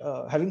that,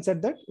 having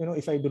said that,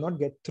 if I do not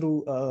get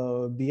through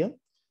BM,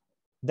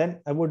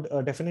 then I would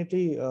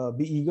definitely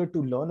be eager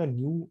to learn a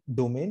new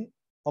domain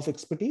of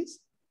expertise,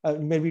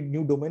 maybe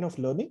new domain of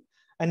learning,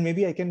 and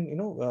maybe I can,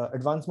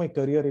 advance my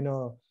career in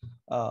a,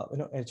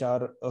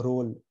 HR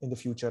role in the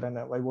future. And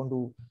I want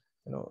to,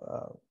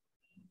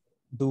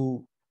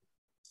 do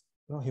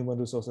human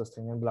resources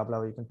thing and blah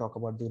blah. You can talk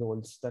about the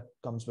roles that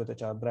comes with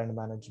HR, brand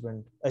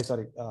management.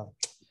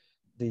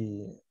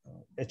 The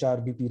HR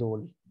BP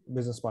role,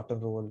 business partner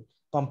role,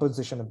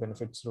 compensation and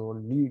benefits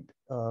role, lead,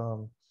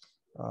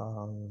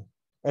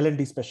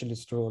 L&D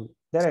specialist role.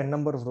 There are a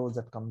number of roles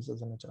that comes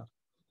as an HR.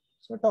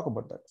 So talk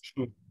about that.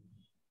 Sure.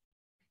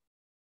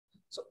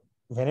 So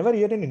whenever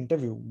you're in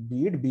interview,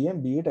 be it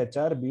BM, be it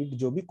HR, be it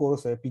जो भी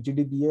course है,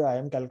 PGD, BA,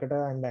 IIM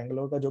Calcutta and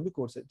Bangalore का जो भी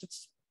course है,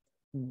 just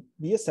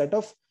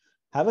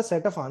have a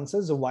set of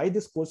answers why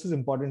this course is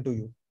important to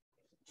you.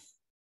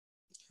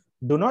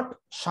 Do not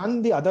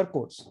shun the other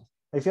course.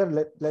 If you're,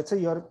 let's say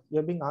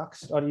you're being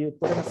asked, or you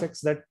put in a fix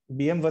that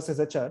BM versus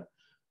HR,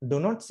 do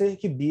not say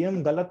कि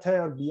BM गलत है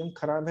और BM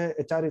खराब है,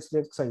 HR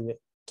इसलिए सही है.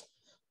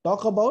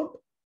 Talk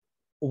about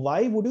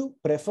why would you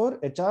prefer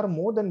HR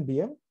more than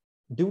BM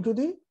due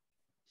to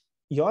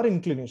your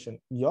inclination,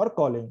 your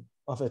calling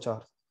of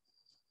HR.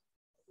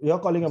 You're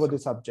calling about the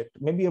subject.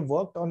 Maybe you've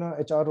worked on a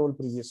HR role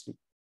previously.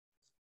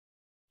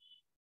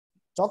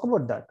 Talk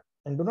about that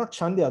and do not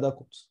shun the other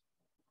course.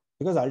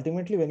 Because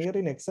ultimately, when you're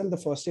in Excel, the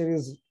first year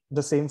is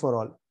the same for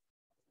all.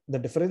 The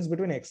difference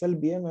between Excel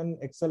BM and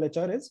Excel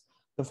HR is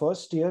the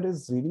first year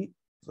is really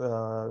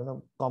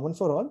common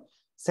for all.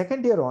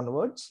 Second year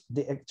onwards,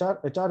 the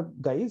HR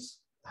guys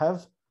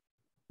have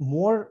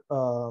more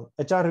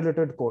HR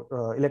related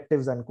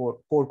electives and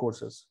core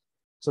courses.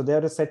 So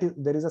there is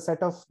a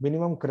set of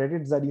minimum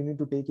credits that you need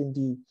to take in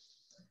the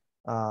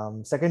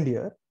second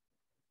year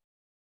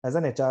as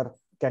an HR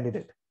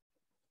candidate.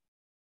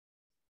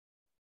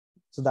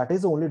 So that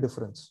is the only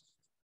difference.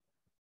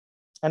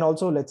 And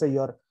also, let's say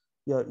you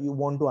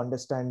want to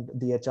understand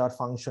the HR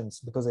functions,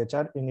 because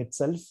HR in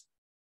itself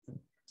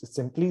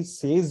simply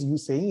says you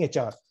saying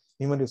HR,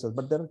 human resource,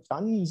 but there are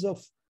tons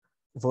of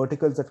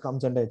verticals that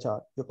comes under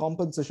HR. Your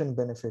compensation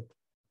benefit,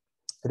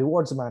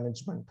 rewards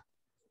management,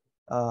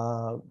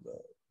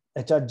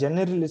 HR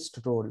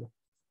generalist role,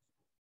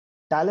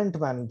 talent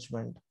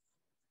management,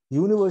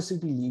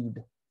 university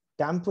lead,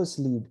 campus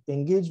lead,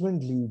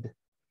 engagement lead,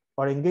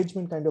 or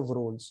engagement kind of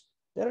roles.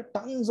 There are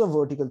tons of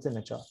verticals in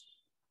HR,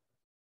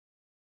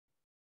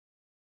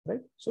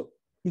 right? So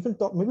you can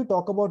maybe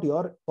talk about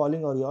your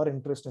calling or your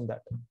interest in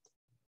that.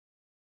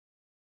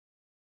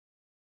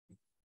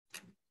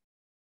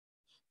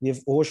 We have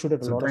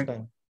overshooted a lot of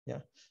time. Yeah.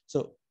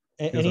 So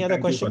any other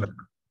question?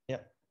 Yeah.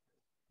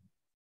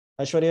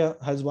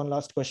 Aishwarya has one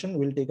last question.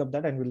 We'll take up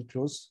that and we'll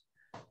close.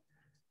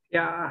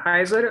 Yeah,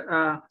 hi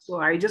sir. So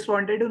I just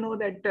wanted to know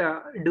that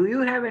do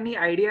you have any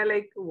idea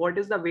like what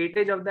is the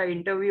weightage of the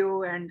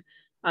interview and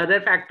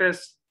other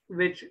factors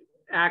which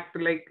act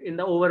like in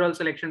the overall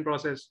selection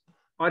process,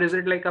 or is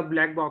it like a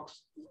black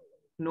box?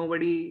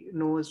 Nobody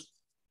knows.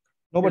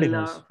 Nobody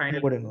knows.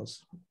 Nobody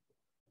knows.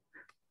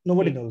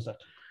 Nobody knows that.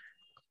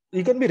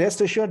 You can be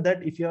rest assured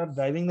that if you are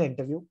driving the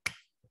interview,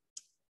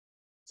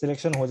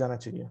 selection ho jana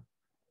chahiye.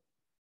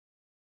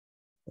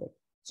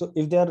 So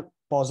if they are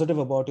positive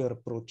about your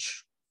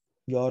approach,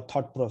 your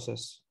thought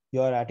process,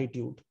 your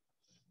attitude,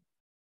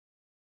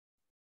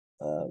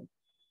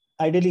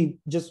 ideally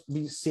just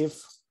be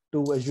safe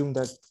to assume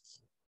that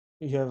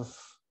you have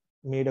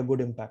made a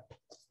good impact.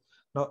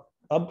 Now,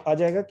 अब आ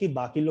जाएगा कि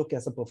बाकी लोग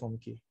कैसे perform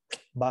किए.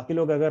 बाकी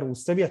लोग अगर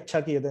उससे भी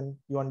अच्छा किए, then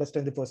you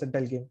understand the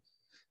percentile game.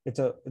 It's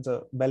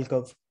a bell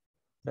curve,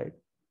 right?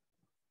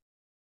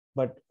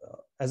 But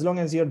as long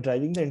as you're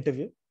driving the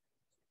interview,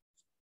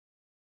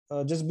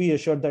 just be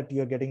assured that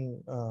you're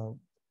getting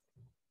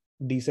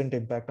decent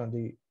impact on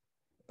the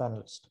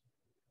panelist.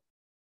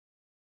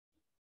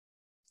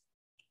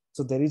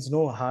 So there is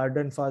no hard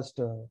and fast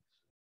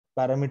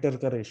parameter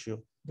ka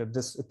ratio that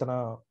this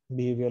itna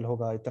behavioral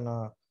hoga,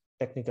 itna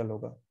technical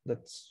hoga.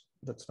 That's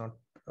not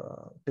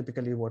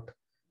typically what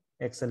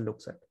Excel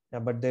looks at. Yeah,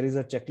 but there is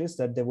a checklist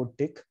that they would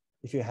tick.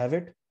 If you have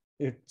it,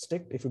 it's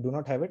ticked. If you do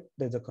not have it,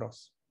 there's a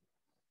cross.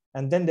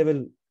 And then they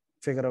will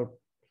figure out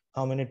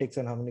how many ticks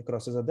and how many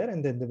crosses are there,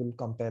 and then they will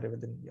compare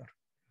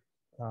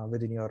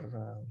within your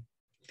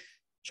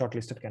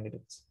shortlisted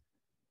candidates.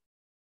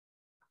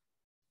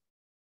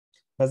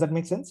 Does that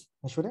make sense,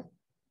 Aishwarya?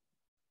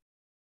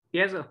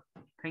 Yes, sir.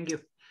 Thank you.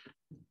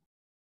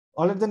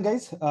 All right, then,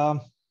 guys.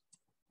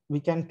 We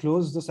can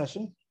close the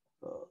session.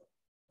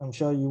 I'm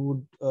sure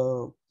you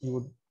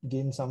would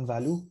gain some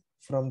value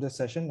from this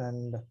session,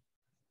 and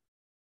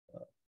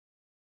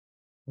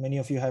many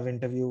of you have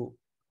interview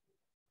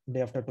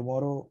day after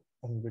tomorrow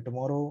or maybe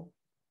tomorrow.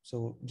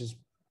 So just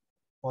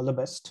all the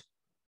best.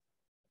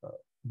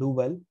 Do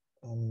well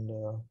and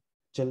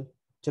chill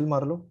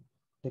मार लो,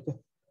 ठीक है?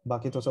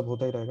 बाकी तो सब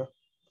होता ही रहेगा.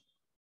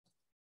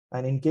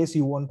 And in case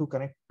you want to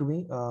connect to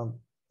me,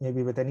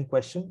 maybe with any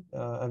question,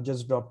 I've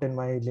just dropped in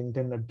my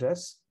LinkedIn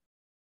address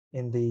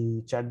in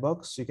the chat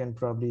box. You can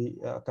probably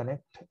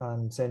connect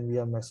and send me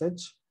a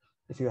message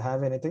if you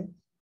have anything.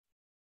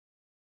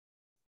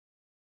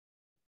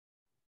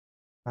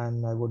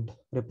 And I would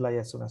reply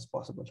as soon as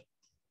possible.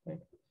 Right?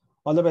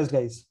 All the best,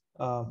 guys.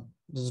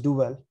 Just do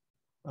well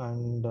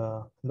and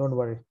don't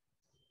worry.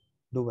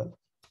 Do well.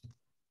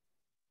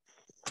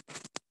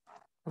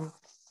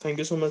 Thank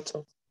you so much,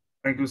 sir.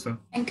 Thank you, sir.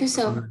 Thank you,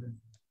 sir.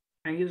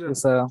 Thank you, sir.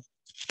 Yes, sir.